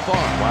so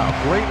far. Wow,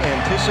 great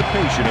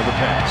anticipation of the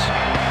pass.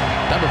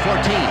 Number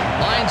 14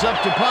 lines up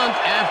to punt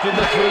after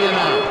the 3 and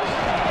out.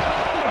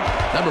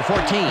 Number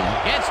 14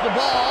 gets the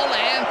ball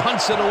and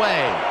punts it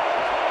away.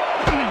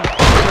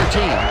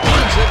 13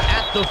 leads it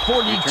at the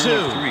 42.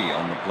 Return of 3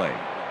 on the play.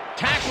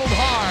 Tackled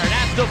hard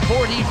at the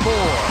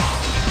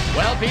 44.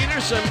 Well,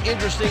 Peter, some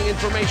interesting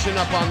information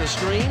up on the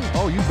screen.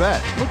 Oh, you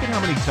bet. Look at how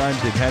many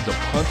times they've had to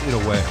punt it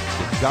away.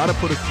 They've got to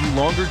put a few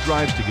longer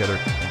drives together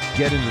and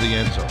get into the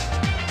end zone.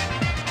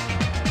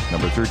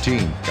 Number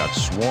 13 got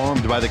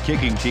swarmed by the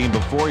kicking team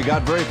before he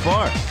got very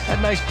far.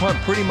 That nice punt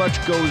pretty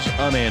much goes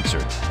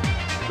unanswered.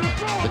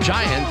 The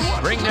Giants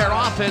bring their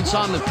offense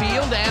on the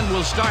field and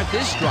will start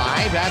this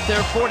drive at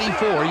their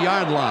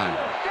 44-yard line.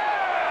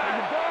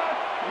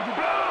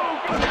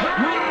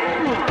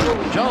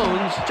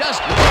 Jones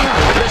just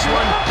this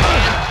one,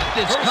 and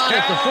it's caught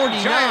at the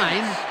 49,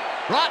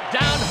 brought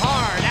down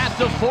hard at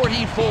the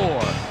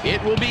 44.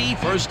 It will be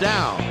 1st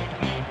down.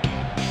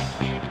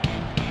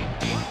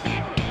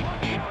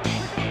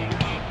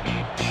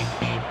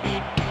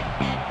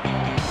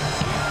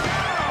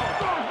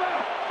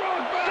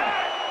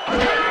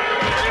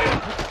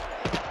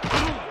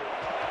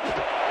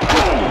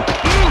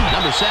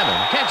 Number 7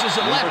 catches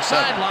it left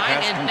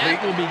sideline, and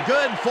that will be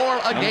good for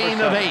a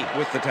gain of 8.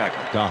 With the tackle.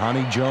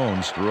 Dhani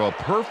Jones threw a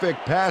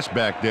perfect pass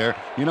back there.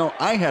 You know,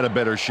 I had a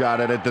better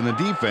shot at it than the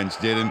defense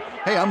did, and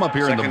hey, I'm up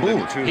here in the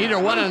booth. Peter,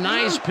 what a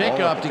nice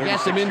pickup to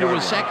get them into a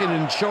 2nd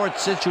and short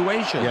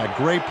situation. Yeah,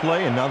 great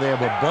play, and now they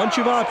have a bunch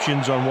of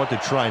options on what to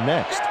try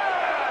next.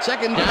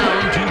 2nd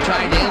down, 2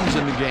 tight ends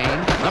in the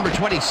game. Number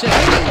 26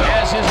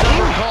 has his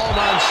number called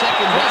on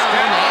 2nd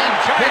down and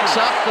picks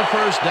up the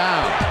 1st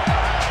down.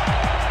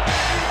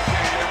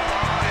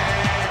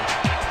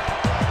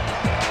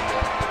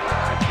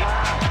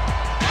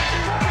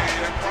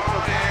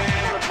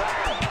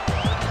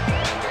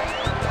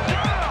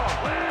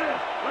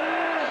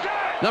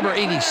 Number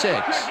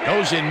 86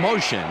 goes in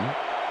motion.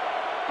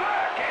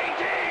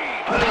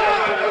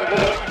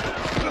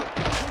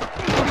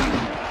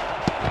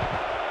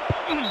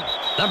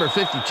 Number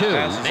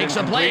 52 makes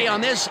a play on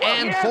this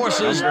and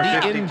forces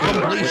the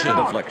incompletion.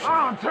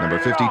 Number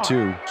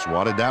 52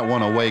 swatted that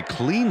one away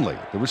cleanly.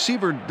 The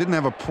receiver didn't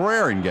have a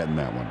prayer in getting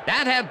that one.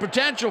 That had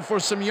potential for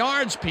some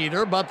yards,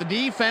 Peter, but the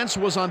defense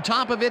was on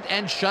top of it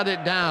and shut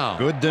it down.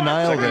 Good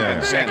denial there.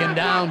 2nd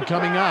down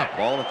coming up.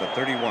 Ball at the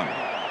 31.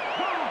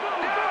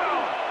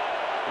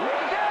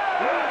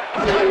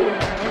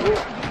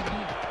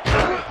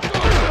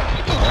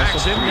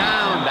 Tracks him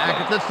down back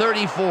at the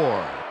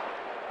 34.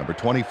 Number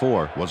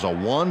 24 was a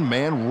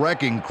one-man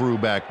wrecking crew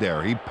back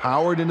there. He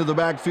powered into the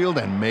backfield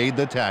and made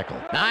the tackle.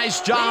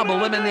 Nice job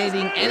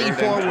eliminating any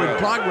forward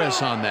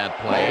progress on that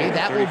play.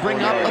 That will bring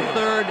up a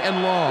 3rd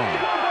and long.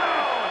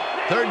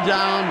 3rd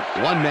down,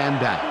 1 man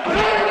back.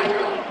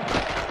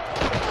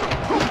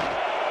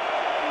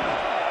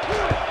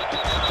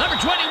 Number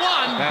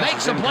 21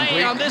 makes a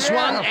play on this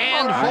one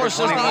and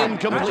forces the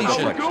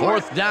incompletion.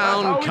 4th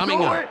down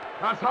coming up.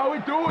 That's how we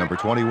do it. Number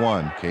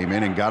 21 came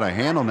in and got a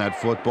hand on that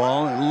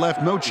football and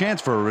left no chance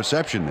for a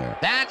reception there.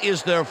 That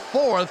is their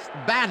 4th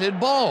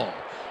batted ball.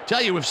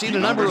 Tell you, we've seen a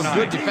number of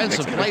good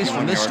defensive plays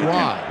from this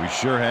squad. We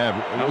sure have.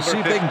 We'll see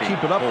if they can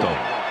keep it up,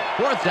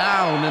 though. 4th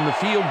down, and the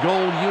field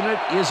goal unit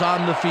is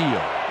on the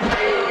field.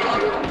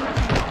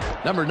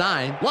 Number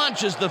 9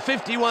 launches the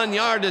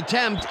 51-yard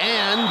attempt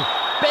and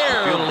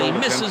barely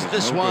misses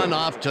this one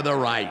off to the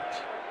right.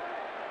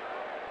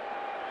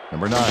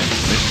 Number 9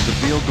 misses the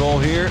field goal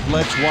here.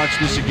 Let's watch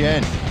this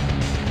again.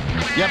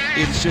 Yep,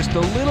 it's just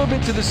a little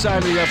bit to the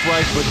side of the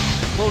upright, but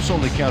close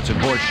only counts in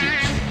horseshoes.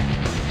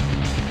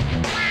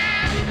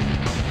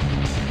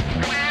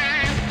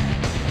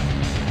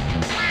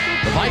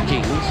 The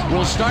Vikings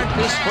will start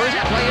this first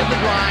play of the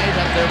drive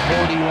at their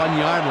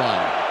 41-yard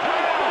line.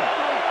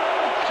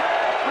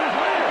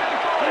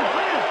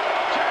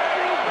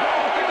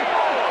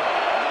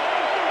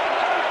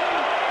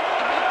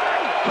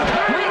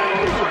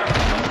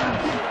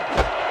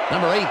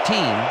 Number 18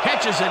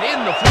 catches it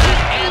in the flat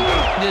and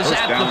is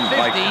at the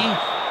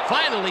 50.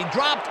 Finally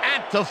dropped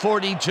at the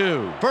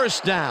 42.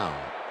 1st down.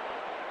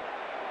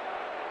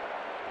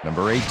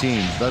 Number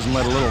 18 doesn't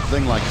let a little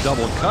thing like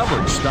double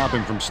coverage stop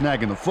him from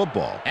snagging the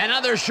football.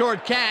 Another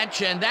short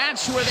catch, and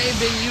that's where they've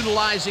been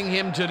utilizing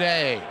him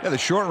today. Yeah, the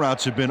short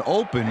routes have been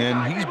open,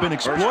 and he's been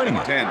exploiting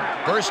it.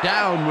 1st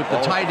down with the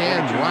tight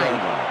end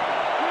right.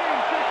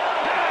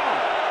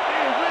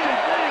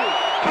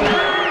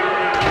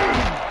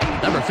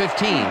 Number 15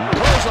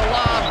 throws a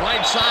lob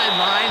right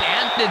sideline,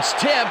 and it's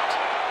tipped.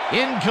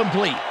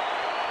 Incomplete.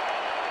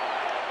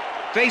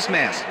 Face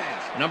mask,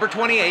 number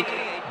 28,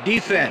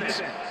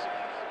 defense.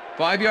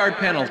 5-yard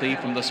penalty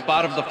from the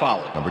spot of the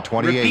foul. Number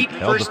 28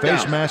 held the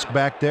face mask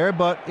back there,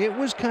 but it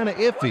was kind of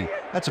iffy.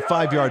 That's a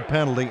 5-yard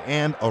penalty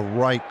and a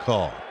right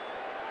call.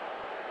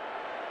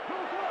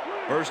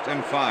 1st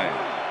and 5.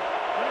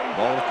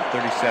 Ball at the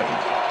 37.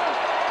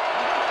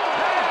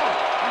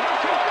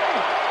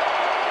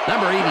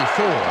 Number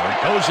 84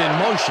 goes in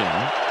motion.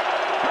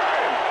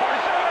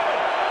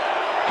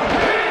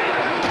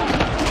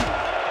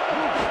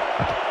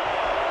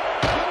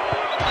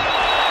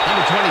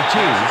 Number 22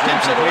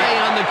 tips it away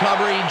on the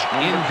coverage.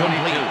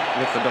 Incomplete.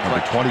 With the Number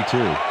deflection. 22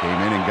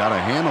 came in and got a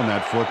hand on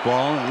that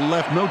football and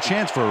left no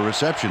chance for a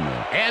reception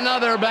there.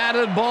 Another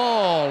batted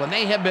ball, and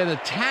they have been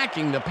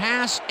attacking the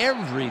pass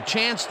every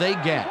chance they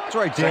get. That's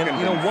right, Dan. Second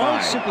You know, and why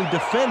 5. simply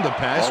defend the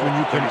pass Ball when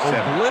you can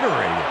 37.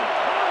 obliterate it?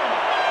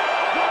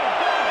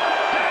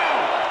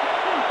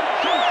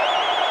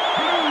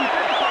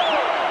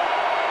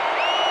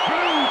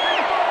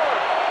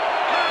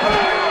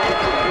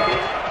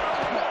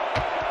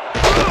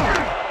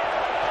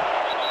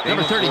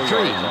 Number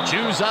 33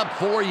 chews up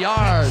 4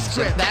 yards.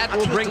 That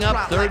will bring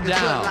up third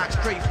down.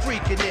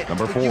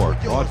 Number 4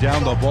 brought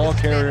down the ball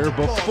carrier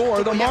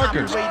before the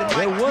markers.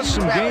 There was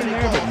some gain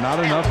there, but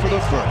not enough for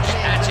the first.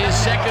 That's his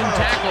second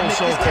tackle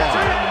so far.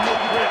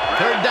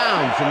 Third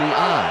down from the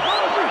I.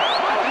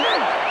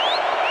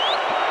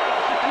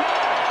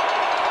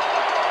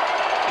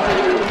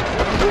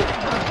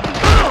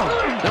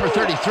 Number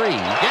 33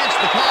 gets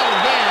the call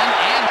again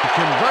and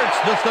converts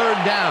the third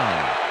down.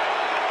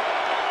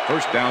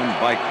 First down,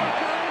 Vikings.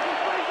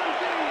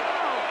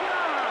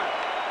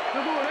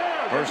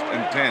 First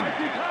and 10.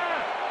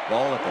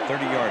 Ball at the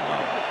 30-yard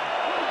line.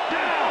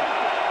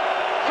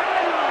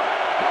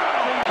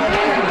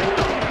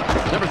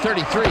 Number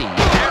 33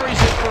 carries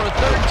it for a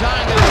third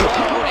time in a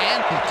row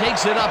and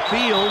takes it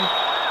upfield.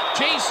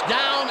 Chased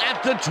down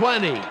at the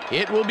 20.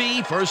 It will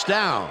be first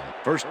down.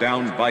 First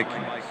down,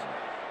 Vikings.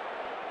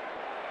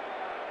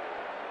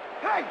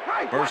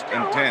 First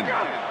and 10.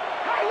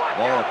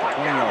 Ball at the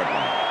 20-yard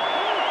line.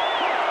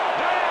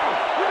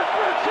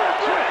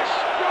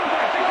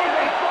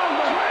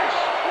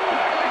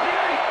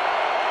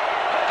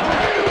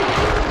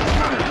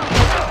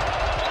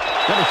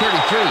 Number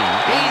 33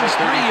 gains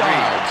 3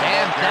 yards,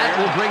 and that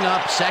will bring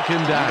up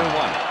second down.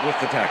 Number 1 with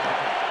the tackle.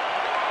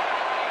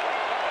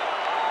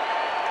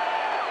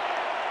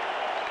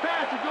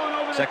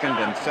 Second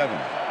and 7.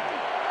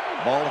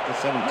 Ball at the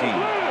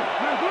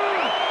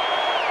 17.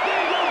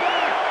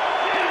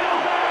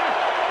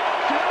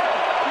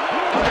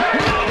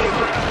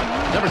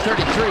 Number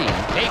 33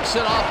 takes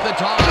it off the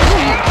toss and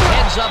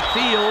heads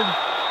upfield,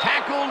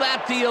 tackled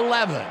at the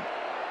 11.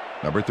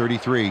 Number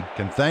 33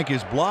 can thank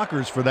his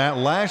blockers for that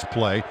last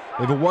play.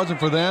 If it wasn't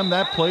for them,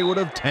 that play would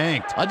have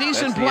tanked. A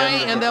decent That's the play,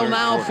 end of and the they'll third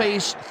now quarter.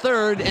 face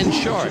third and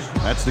short.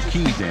 That's the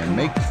key, Dan.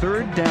 Make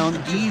third down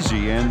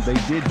easy, and they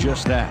did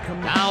just that.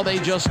 Now they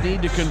just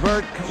need to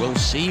convert. We'll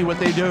see what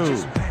they do.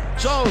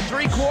 So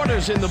 3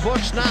 quarters in the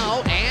books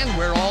now, and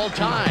we're all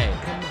tied.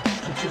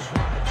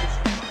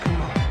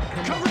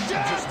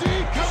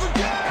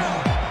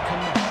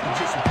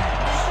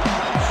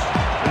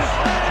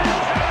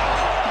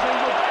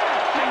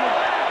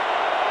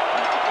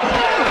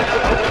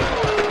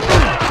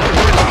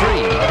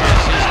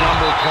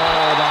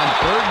 Called on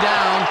third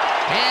down,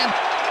 and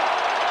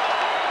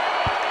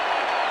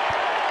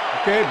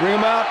Okay, bring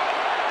him out.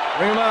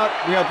 Bring him out.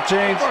 Bring out the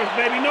chains. First,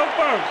 baby, no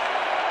first.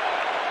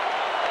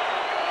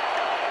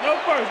 No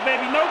first,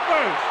 baby, no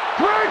first.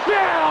 First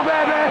down,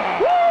 baby.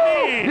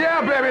 Woo!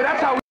 Yeah, baby,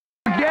 that's how we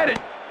get it.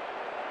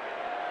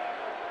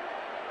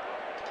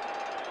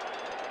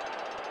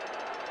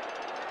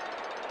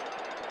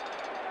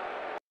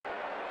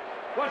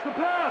 Watch the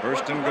pass.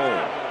 First and goal.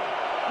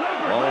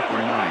 Ball at the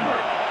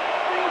 9.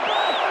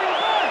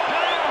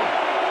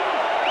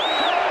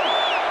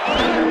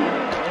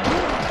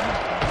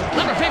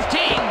 number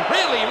 15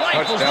 really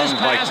rifles Touchdown, this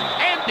pass,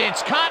 Vikings. and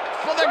it's caught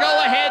for the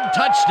go-ahead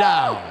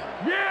touchdown.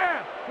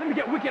 Yeah! Let me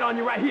get wicked on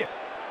you right here.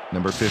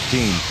 Number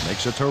 15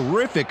 makes a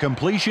terrific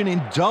completion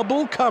in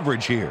double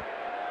coverage here.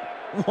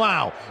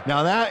 Wow,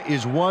 now that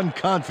is one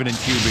confident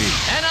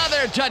QB.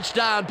 Another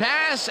touchdown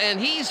pass, and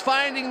he's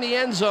finding the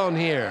end zone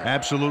here.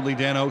 Absolutely,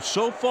 Dano.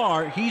 So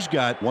far, he's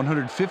got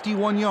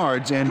 151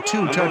 yards and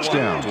 2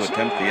 touchdowns. To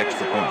attempt the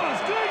extra point.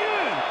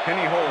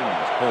 Penny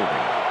Holmes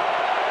holding.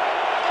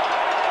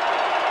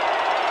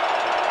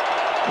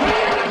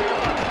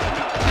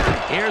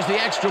 Here's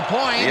the extra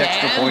point, The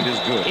extra and point is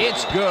good.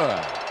 It's good.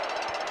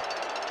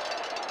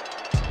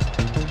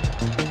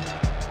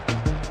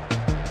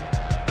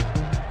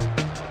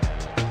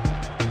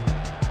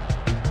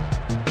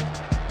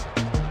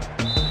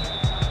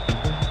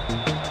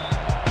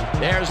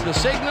 There's the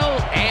signal,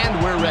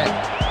 and we're ready.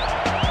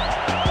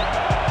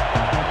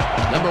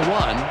 Number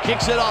 1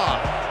 kicks it off.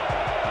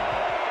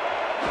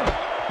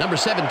 Number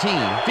 17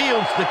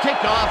 fields the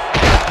kickoff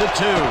at the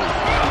 2.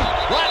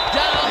 Brought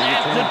down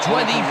at the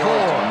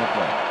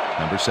 24.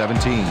 Number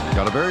 17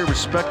 got a very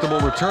respectable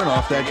return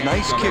off that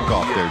nice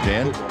kickoff there,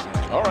 Dan.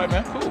 All right,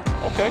 man. Cool.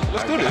 Okay,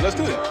 let's do this. Let's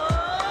do it.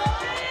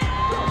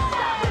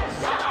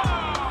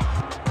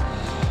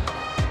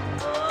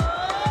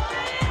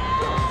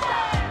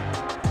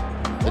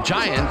 The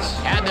Giants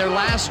had their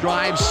last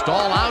drive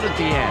stall out at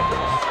the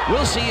end.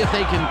 We'll see if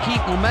they can keep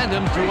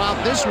momentum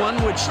throughout this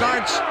one, which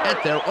starts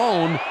at their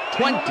own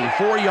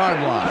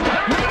 24-yard line.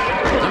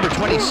 Number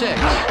 26 gets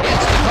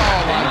the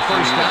call on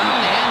first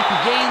down and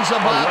gains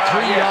about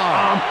 3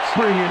 yards. I'm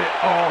bringing it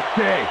all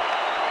day.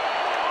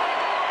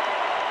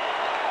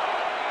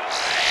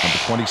 Number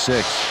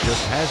 26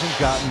 just hasn't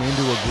gotten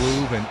into a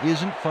groove and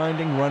isn't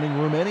finding running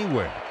room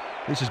anywhere.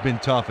 This has been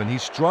tough, and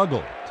he's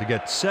struggled to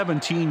get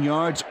 17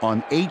 yards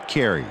on 8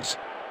 carries.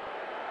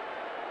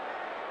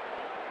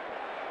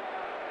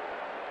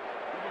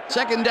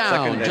 Second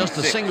down, just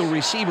a single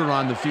receiver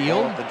on the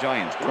field. Ball at the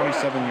Giants'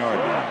 27-yard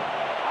line.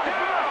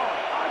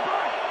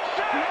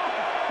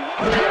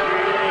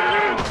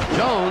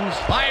 Jones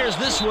fires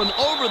this one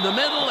over the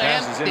middle,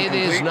 and it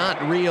is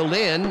not reeled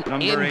in.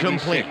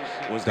 Incomplete.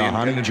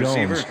 Dahani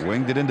Jones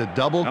winged it into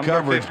double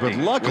coverage, but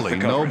luckily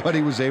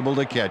nobody was able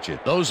to catch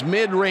it. Those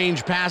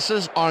mid-range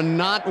passes are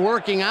not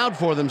working out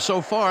for them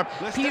so far.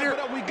 Peter,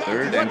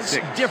 what's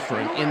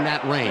different in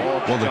that range?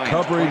 Well, the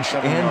coverage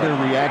and their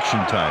reaction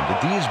time. The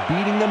D is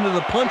beating them to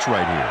the punch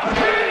right here.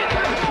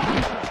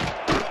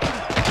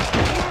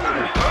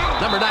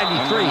 Number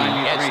 93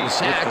 gets the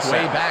sack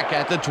way back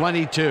at the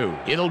 22.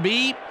 It'll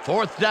be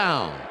fourth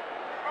down.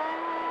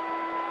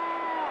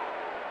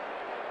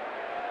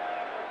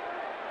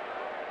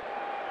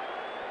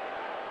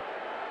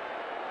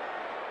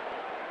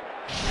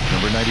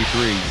 Number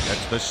 93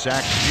 gets the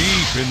sack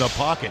deep in the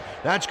pocket.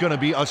 That's going to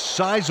be a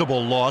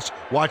sizable loss.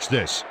 Watch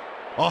this.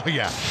 Oh,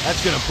 yeah,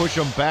 that's going to push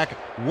them back,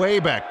 way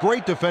back.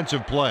 Great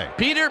defensive play.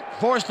 Peter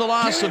forced the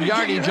loss of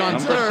yardage on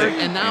third,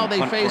 and now they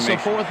face a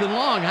fourth and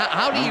long.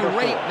 How do you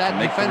rate that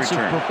defensive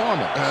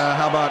performance?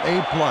 How about A+?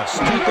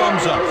 2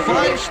 thumbs up,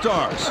 5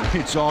 stars.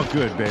 It's all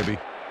good, baby.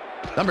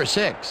 Number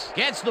 6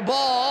 gets the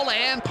ball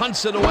and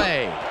punts it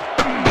away.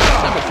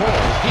 Number 4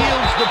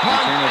 fields the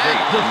punt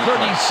at the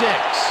 36.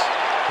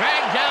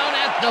 Dragged down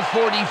at the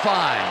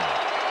 45.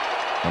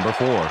 Number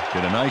 4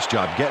 did a nice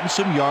job getting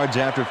some yards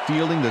after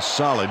fielding the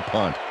solid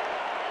punt.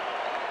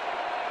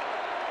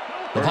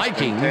 The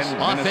Vikings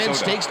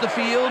offense takes the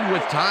field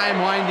with time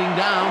winding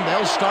down.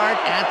 They'll start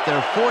at their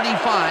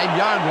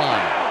 45-yard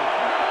line.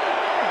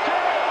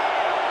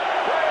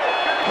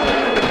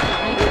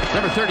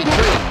 Number 33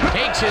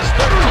 takes his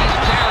 13th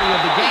carry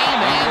of the game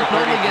and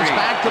quickly gets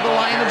back to the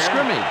line of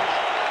scrimmage.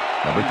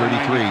 Number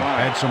 33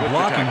 had some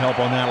blocking help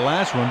on that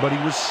last one, but he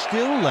was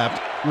still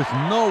left with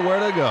nowhere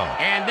to go.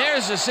 And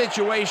there's a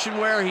situation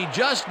where he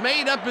just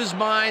made up his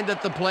mind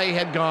that the play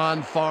had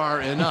gone far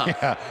enough.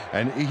 Yeah,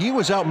 and he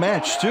was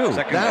outmatched too.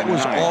 That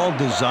was all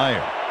desire.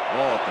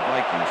 Ball at the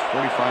Vikings'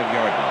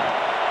 45-yard line.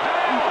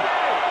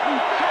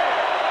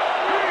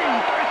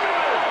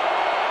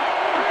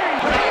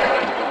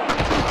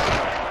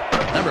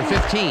 Number 15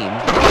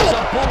 throws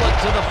a bullet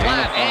to the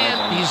flat,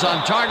 and he's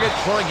on target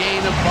for a gain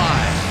of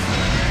 5.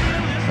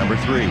 Number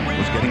 3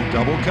 was getting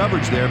double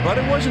coverage there, but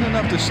it wasn't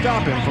enough to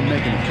stop him from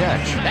making a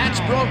catch. That's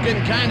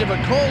broken kind of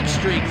a cold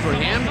streak for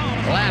him.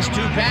 The last 2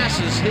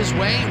 passes his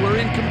way were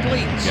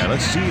incomplete. Yeah,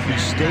 let's see if he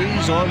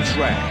stays on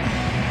track.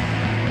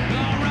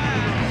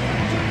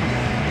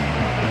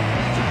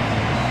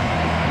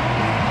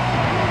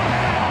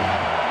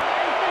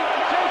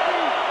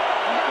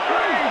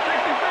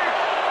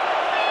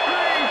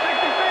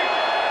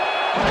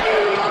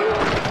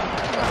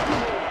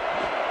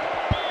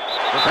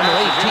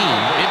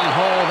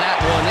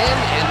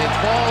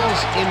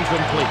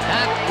 Incomplete.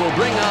 That will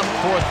bring up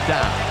fourth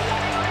down.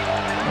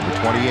 Number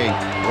 28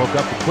 broke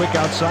up the quick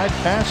outside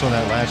pass on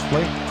that last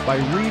play by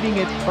reading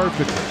it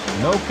perfectly.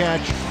 No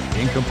catch,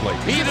 incomplete.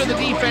 Peter, the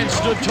defense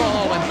stood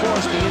tall and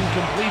forced the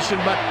incompletion,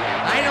 but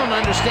I don't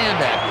understand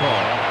that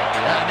call.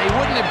 They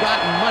wouldn't have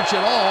gotten much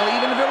at all,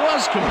 even if it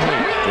was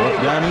complete. Fourth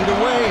down either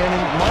way, and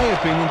in my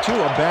opinion, too,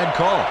 a bad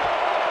call.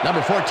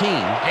 Number 14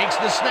 takes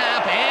the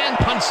snap and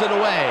punts it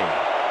away.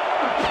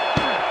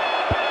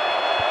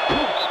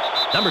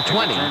 Number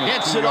 20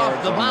 gets it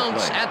off the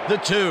bounce at the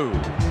 2.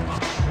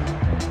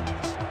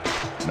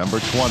 Number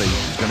 20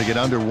 is going to get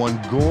under one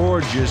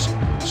gorgeous,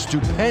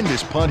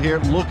 stupendous punt here.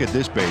 Look at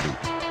this baby.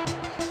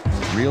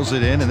 Reels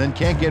it in and then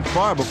can't get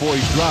far before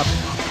he's dropped.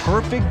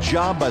 Perfect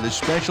job by the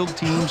special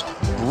teams.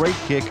 Great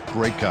kick,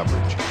 great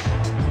coverage.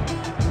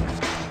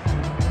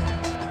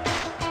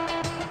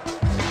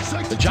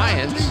 The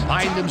Giants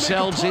find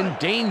themselves in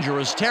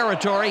dangerous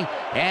territory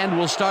and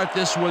will start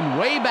this one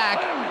way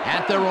back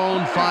at their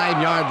own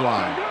 5-yard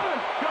line.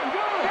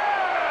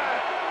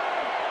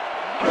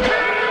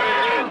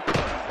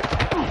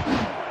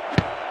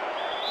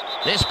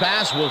 This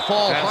pass will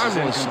fall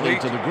harmlessly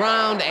to the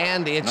ground,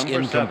 and it's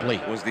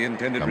incomplete. Was the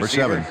intended Number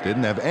receiver. 7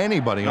 didn't have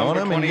anybody on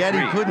him, and yet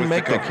he couldn't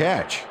make the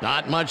catch.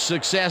 Not much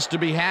success to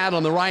be had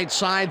on the right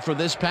side for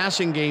this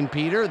passing game,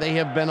 Peter. They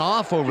have been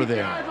off over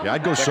there. Yeah,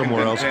 I'd go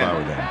somewhere else if I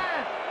were them.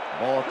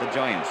 Ball at the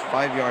Giants'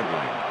 5-yard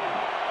line.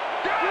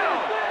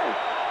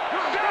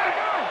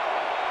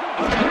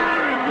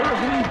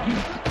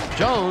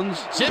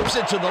 Jones zips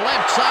it to the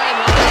left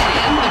sideline,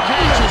 and the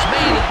catch is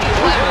made at the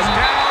 11.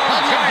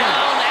 Punted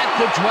down at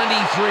the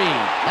 23.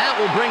 That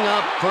will bring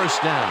up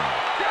first down.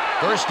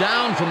 First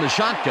down from the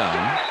shotgun.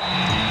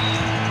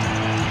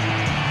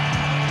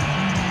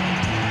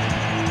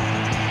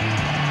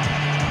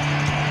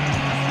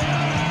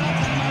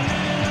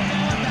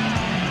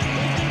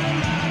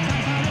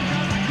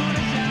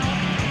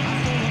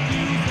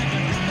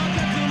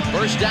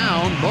 First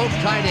down, both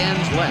tight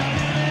ends left.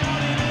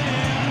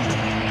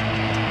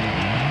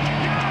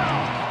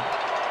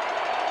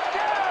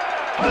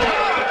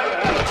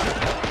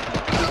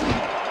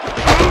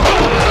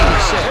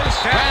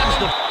 Grabs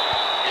the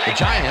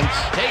Giants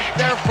take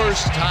their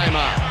first time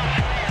out.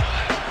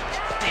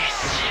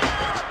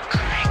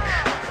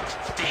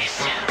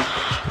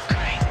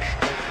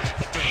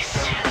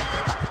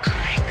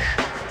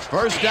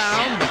 First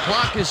down, the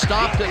clock is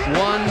stopped at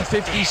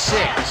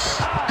 1:56.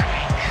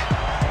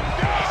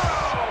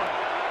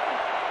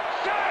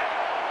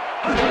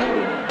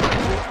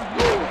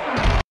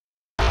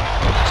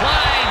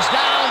 Slides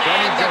down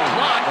and the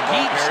clock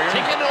keeps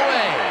ticking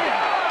away.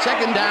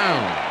 Second down,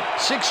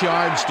 6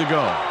 yards to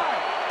go.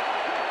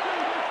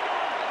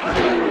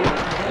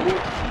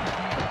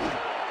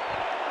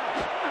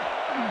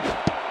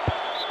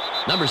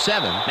 Number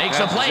 7 makes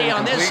a play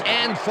on this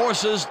and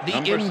forces the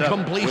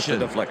incompletion.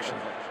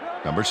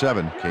 Number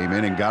 7 came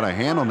in and got a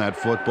hand on that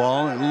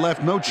football and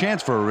left no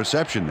chance for a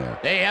reception there.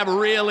 They have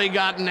really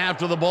gotten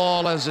after the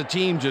ball as a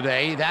team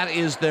today. That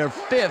is their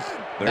 5th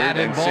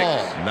batted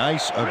ball.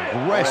 Nice,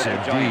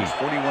 aggressive D.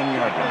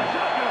 41-yard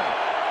line.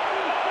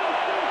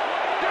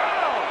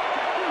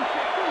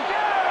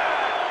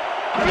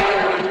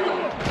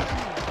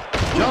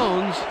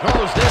 Jones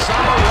throws this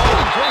on the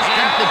road.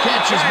 And the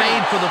catch is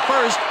made for the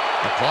first.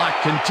 The clock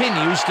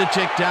continues to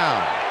tick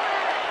down.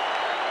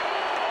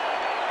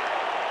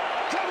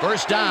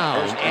 First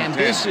down, and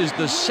this is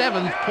the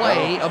 7th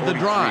play of the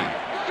drive.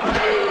 And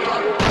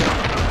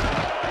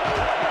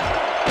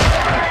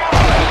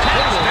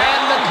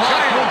the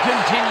clock will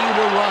continue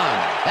to run.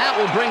 That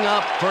will bring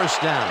up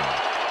first down.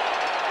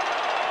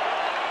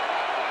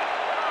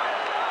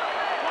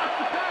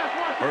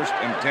 First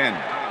and 10.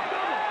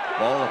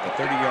 Ball at the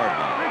 30-yard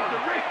line.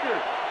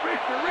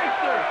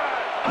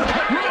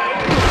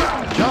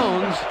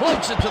 Jones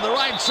floats it to the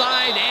right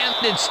side, and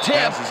it's tipped.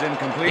 Pass is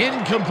incomplete.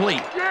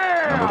 Incomplete.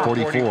 Number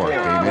 44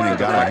 came in and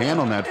got a hand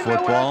on that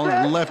football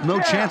and left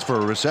no chance for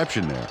a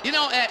reception there. You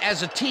know,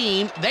 as a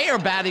team, they are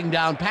batting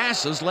down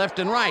passes left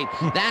and right.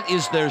 That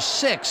is their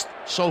 6th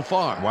so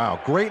far. Wow,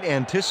 great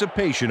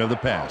anticipation of the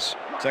pass.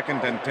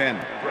 Second and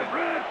 10.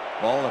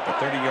 Ball at the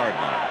 30-yard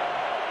line.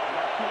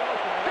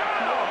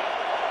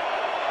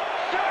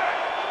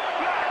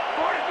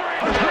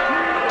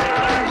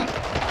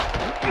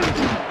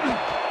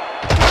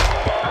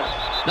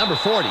 Number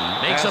 40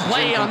 makes a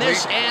play on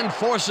this and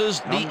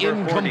forces the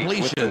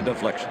incompletion.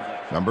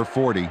 Number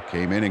 40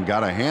 came in and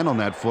got a hand on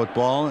that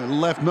football and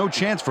left no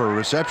chance for a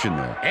reception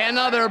there.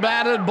 Another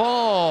batted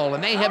ball,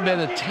 and they have been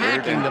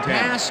attacking the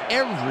pass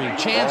every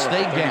chance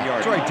they get.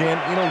 That's right, Dan.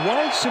 You know,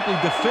 why simply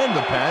defend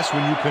the pass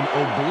when you can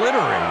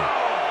obliterate it?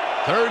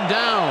 Third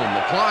down.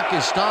 The clock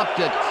is stopped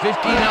at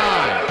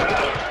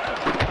 59.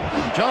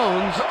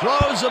 Jones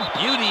throws a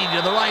beauty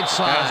to the right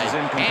side,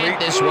 and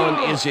this one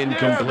is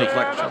incomplete.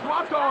 That's what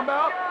I'm talking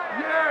about.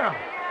 Yeah.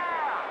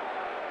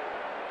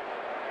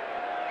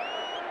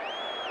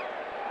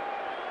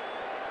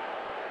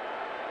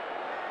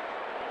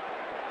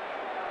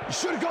 You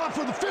should have gone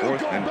for the field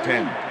goal, and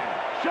 10.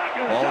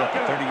 Ball at the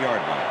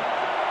 30-yard line.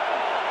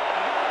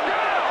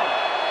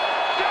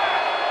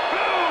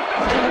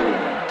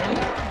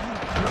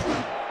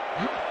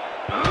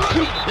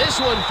 This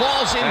one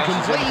falls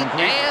incomplete,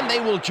 and they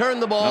will turn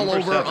the ball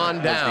over on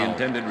down. That's the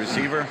intended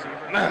receiver.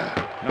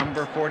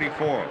 Number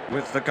 44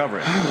 with the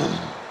coverage.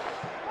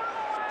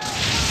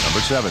 Number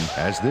 7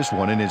 has this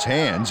one in his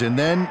hands and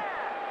then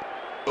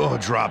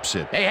drops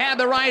it. They had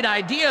the right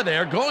idea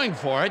there, going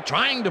for it,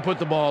 trying to put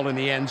the ball in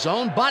the end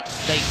zone, but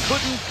they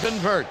couldn't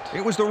convert.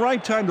 It was the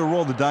right time to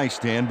roll the dice,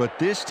 Dan, but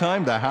this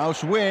time the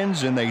house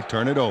wins and they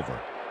turn it over.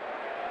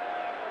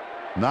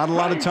 Not a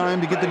lot of time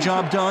to get the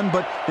job done,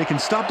 but they can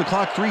stop the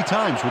clock 3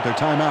 times with their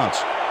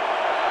timeouts.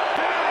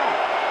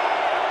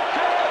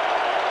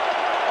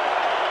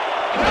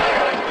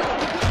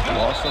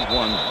 Loss of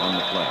 1 on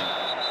the play.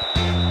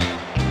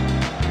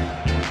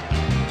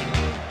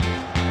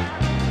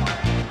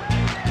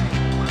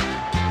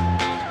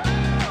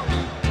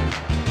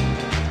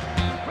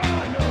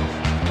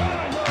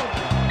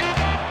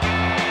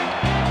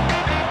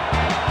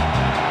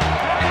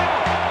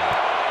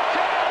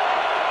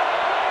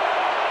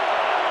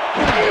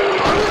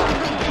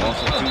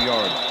 Loss of 2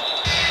 yards.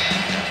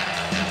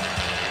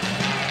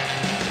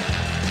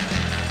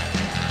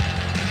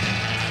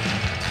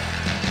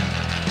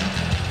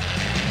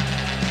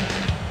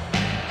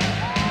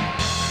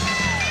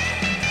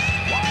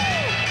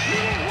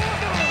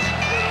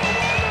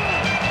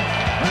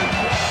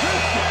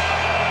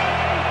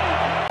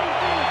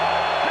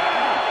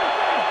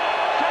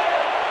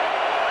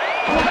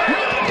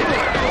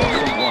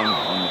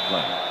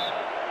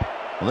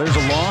 Well, there's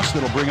a loss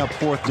that'll bring up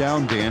 4th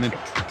down, Dan. And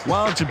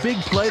while it's a big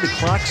play, the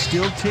clock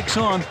still ticks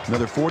on.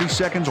 Another 40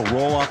 seconds will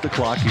roll off the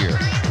clock here.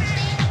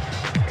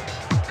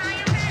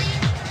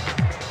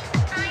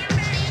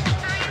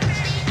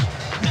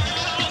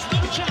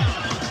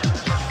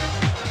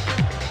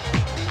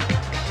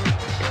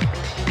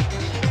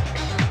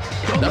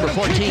 Number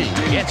 14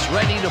 gets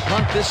ready to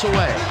punt this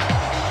away.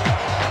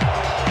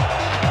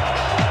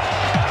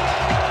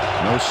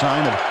 No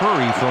sign of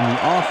hurry from the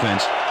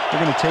offense.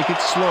 They're going to take it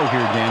slow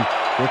here, Dan.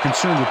 They're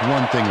concerned with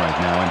one thing right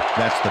now, and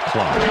that's the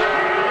clock.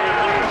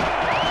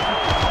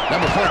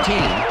 Number 14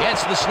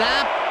 gets the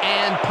snap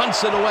and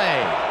punts it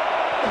away.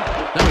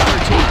 Number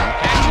 13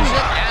 catches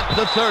it at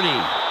the 30.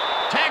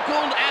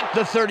 Tackled at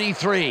the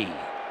 33.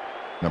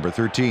 Number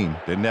 13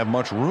 didn't have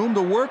much room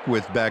to work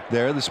with back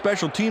there. The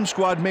special team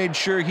squad made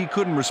sure he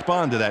couldn't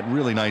respond to that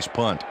really nice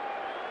punt.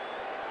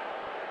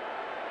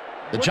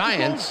 The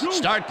Giants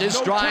start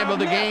this drive of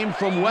the game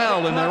from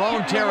well in their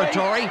own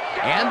territory,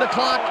 and the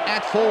clock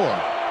at 4.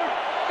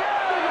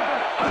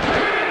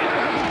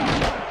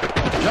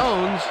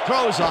 Jones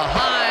throws a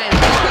high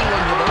lofty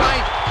one to the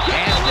right,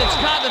 and it's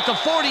caught at the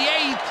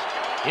 48.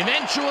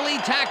 Eventually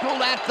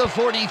tackled at the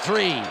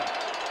 43.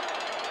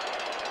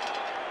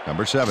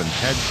 Number 7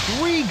 had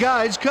 3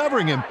 guys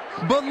covering him,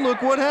 but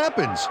look what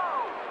happens.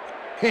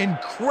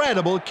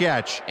 Incredible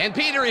catch. And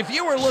Peter, if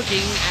you were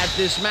looking at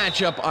this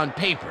matchup on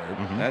paper,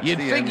 you'd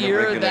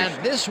figure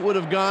that this would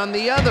have gone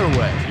the other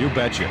way. You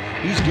betcha.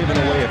 He's given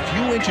away a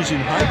few inches in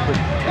height, but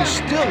he's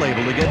still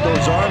able to get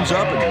those arms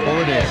up and pull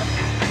it in.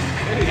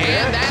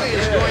 And that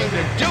is going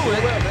to do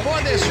it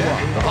for this one.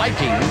 The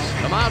Vikings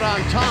come out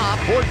on top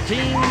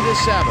 14-7.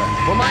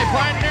 For my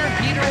partner,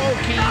 Peter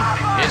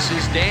O'Keefe, this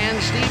is Dan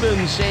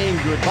Stevens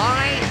saying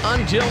goodbye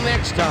until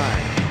next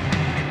time.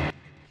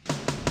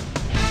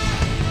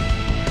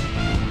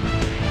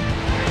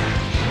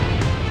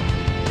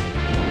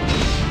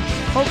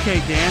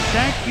 Okay, Dan,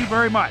 thank you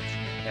very much.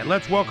 And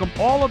let's welcome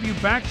all of you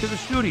back to the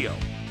studio.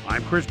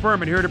 I'm Chris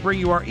Berman here to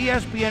bring you our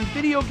ESPN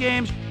Video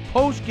Games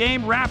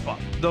post-game wrap-up.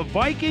 The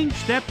Vikings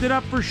stepped it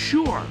up for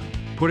sure,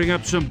 putting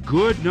up some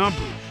good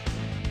numbers.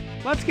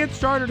 Let's get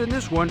started in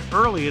this one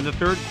early in the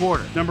third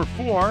quarter. Number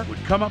 4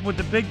 would come up with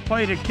the big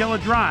play to kill a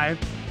drive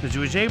as he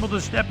was able to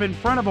step in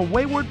front of a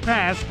wayward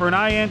pass for an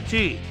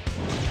INT.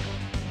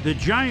 The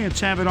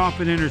Giants have it off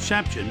an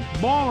interception.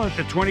 Ball at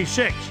the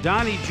 26.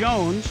 Donnie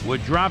Jones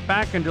would drop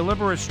back and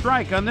deliver a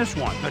strike on this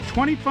one. A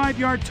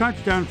 25-yard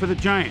touchdown for the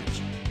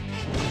Giants.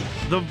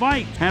 The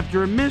Vikes,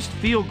 after a missed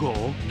field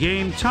goal,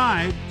 game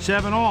tied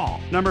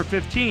 7-all. Number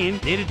 15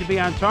 needed to be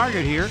on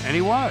target here, and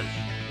he was.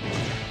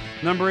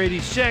 Number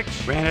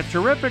 86 ran a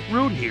terrific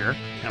route here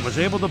and was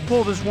able to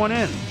pull this one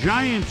in.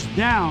 Giants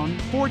down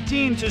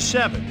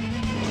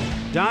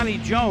 14-7. Donnie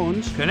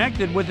Jones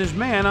connected with his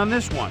man on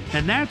this one,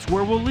 and that's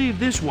where we'll leave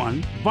this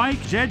one.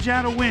 Vikes edge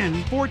out a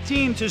win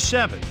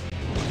 14-7.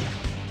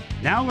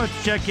 Now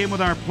let's check in with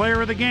our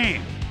player of the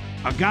game,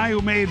 a guy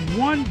who made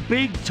one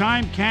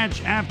big-time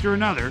catch after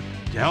another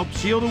to help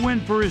seal the win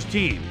for his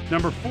team.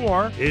 Number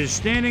 4 is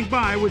standing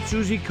by with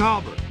Susie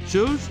Calvert.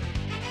 Suze?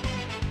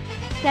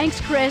 Thanks,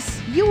 Chris.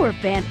 You were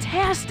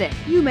fantastic.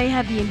 You may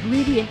have the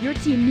ingredient your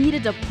team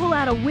needed to pull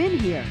out a win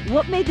here.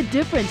 What made the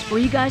difference for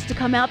you guys to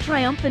come out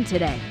triumphant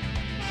today?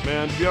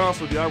 Man, to be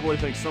honest with you, I really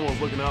think someone's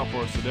looking out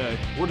for us today.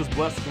 We're just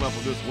blessed to come up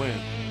with this win.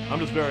 I'm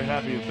just very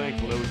happy and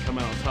thankful that we come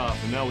out on top,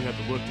 and now we have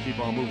to look to keep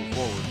on moving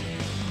forward.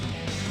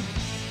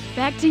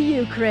 Back to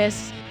you,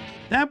 Chris.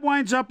 That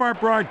winds up our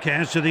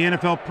broadcast of the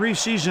NFL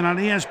preseason on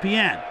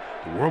ESPN,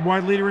 the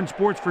worldwide leader in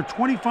sports for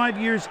 25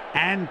 years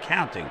and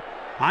counting.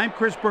 I'm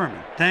Chris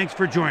Berman. Thanks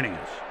for joining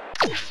us.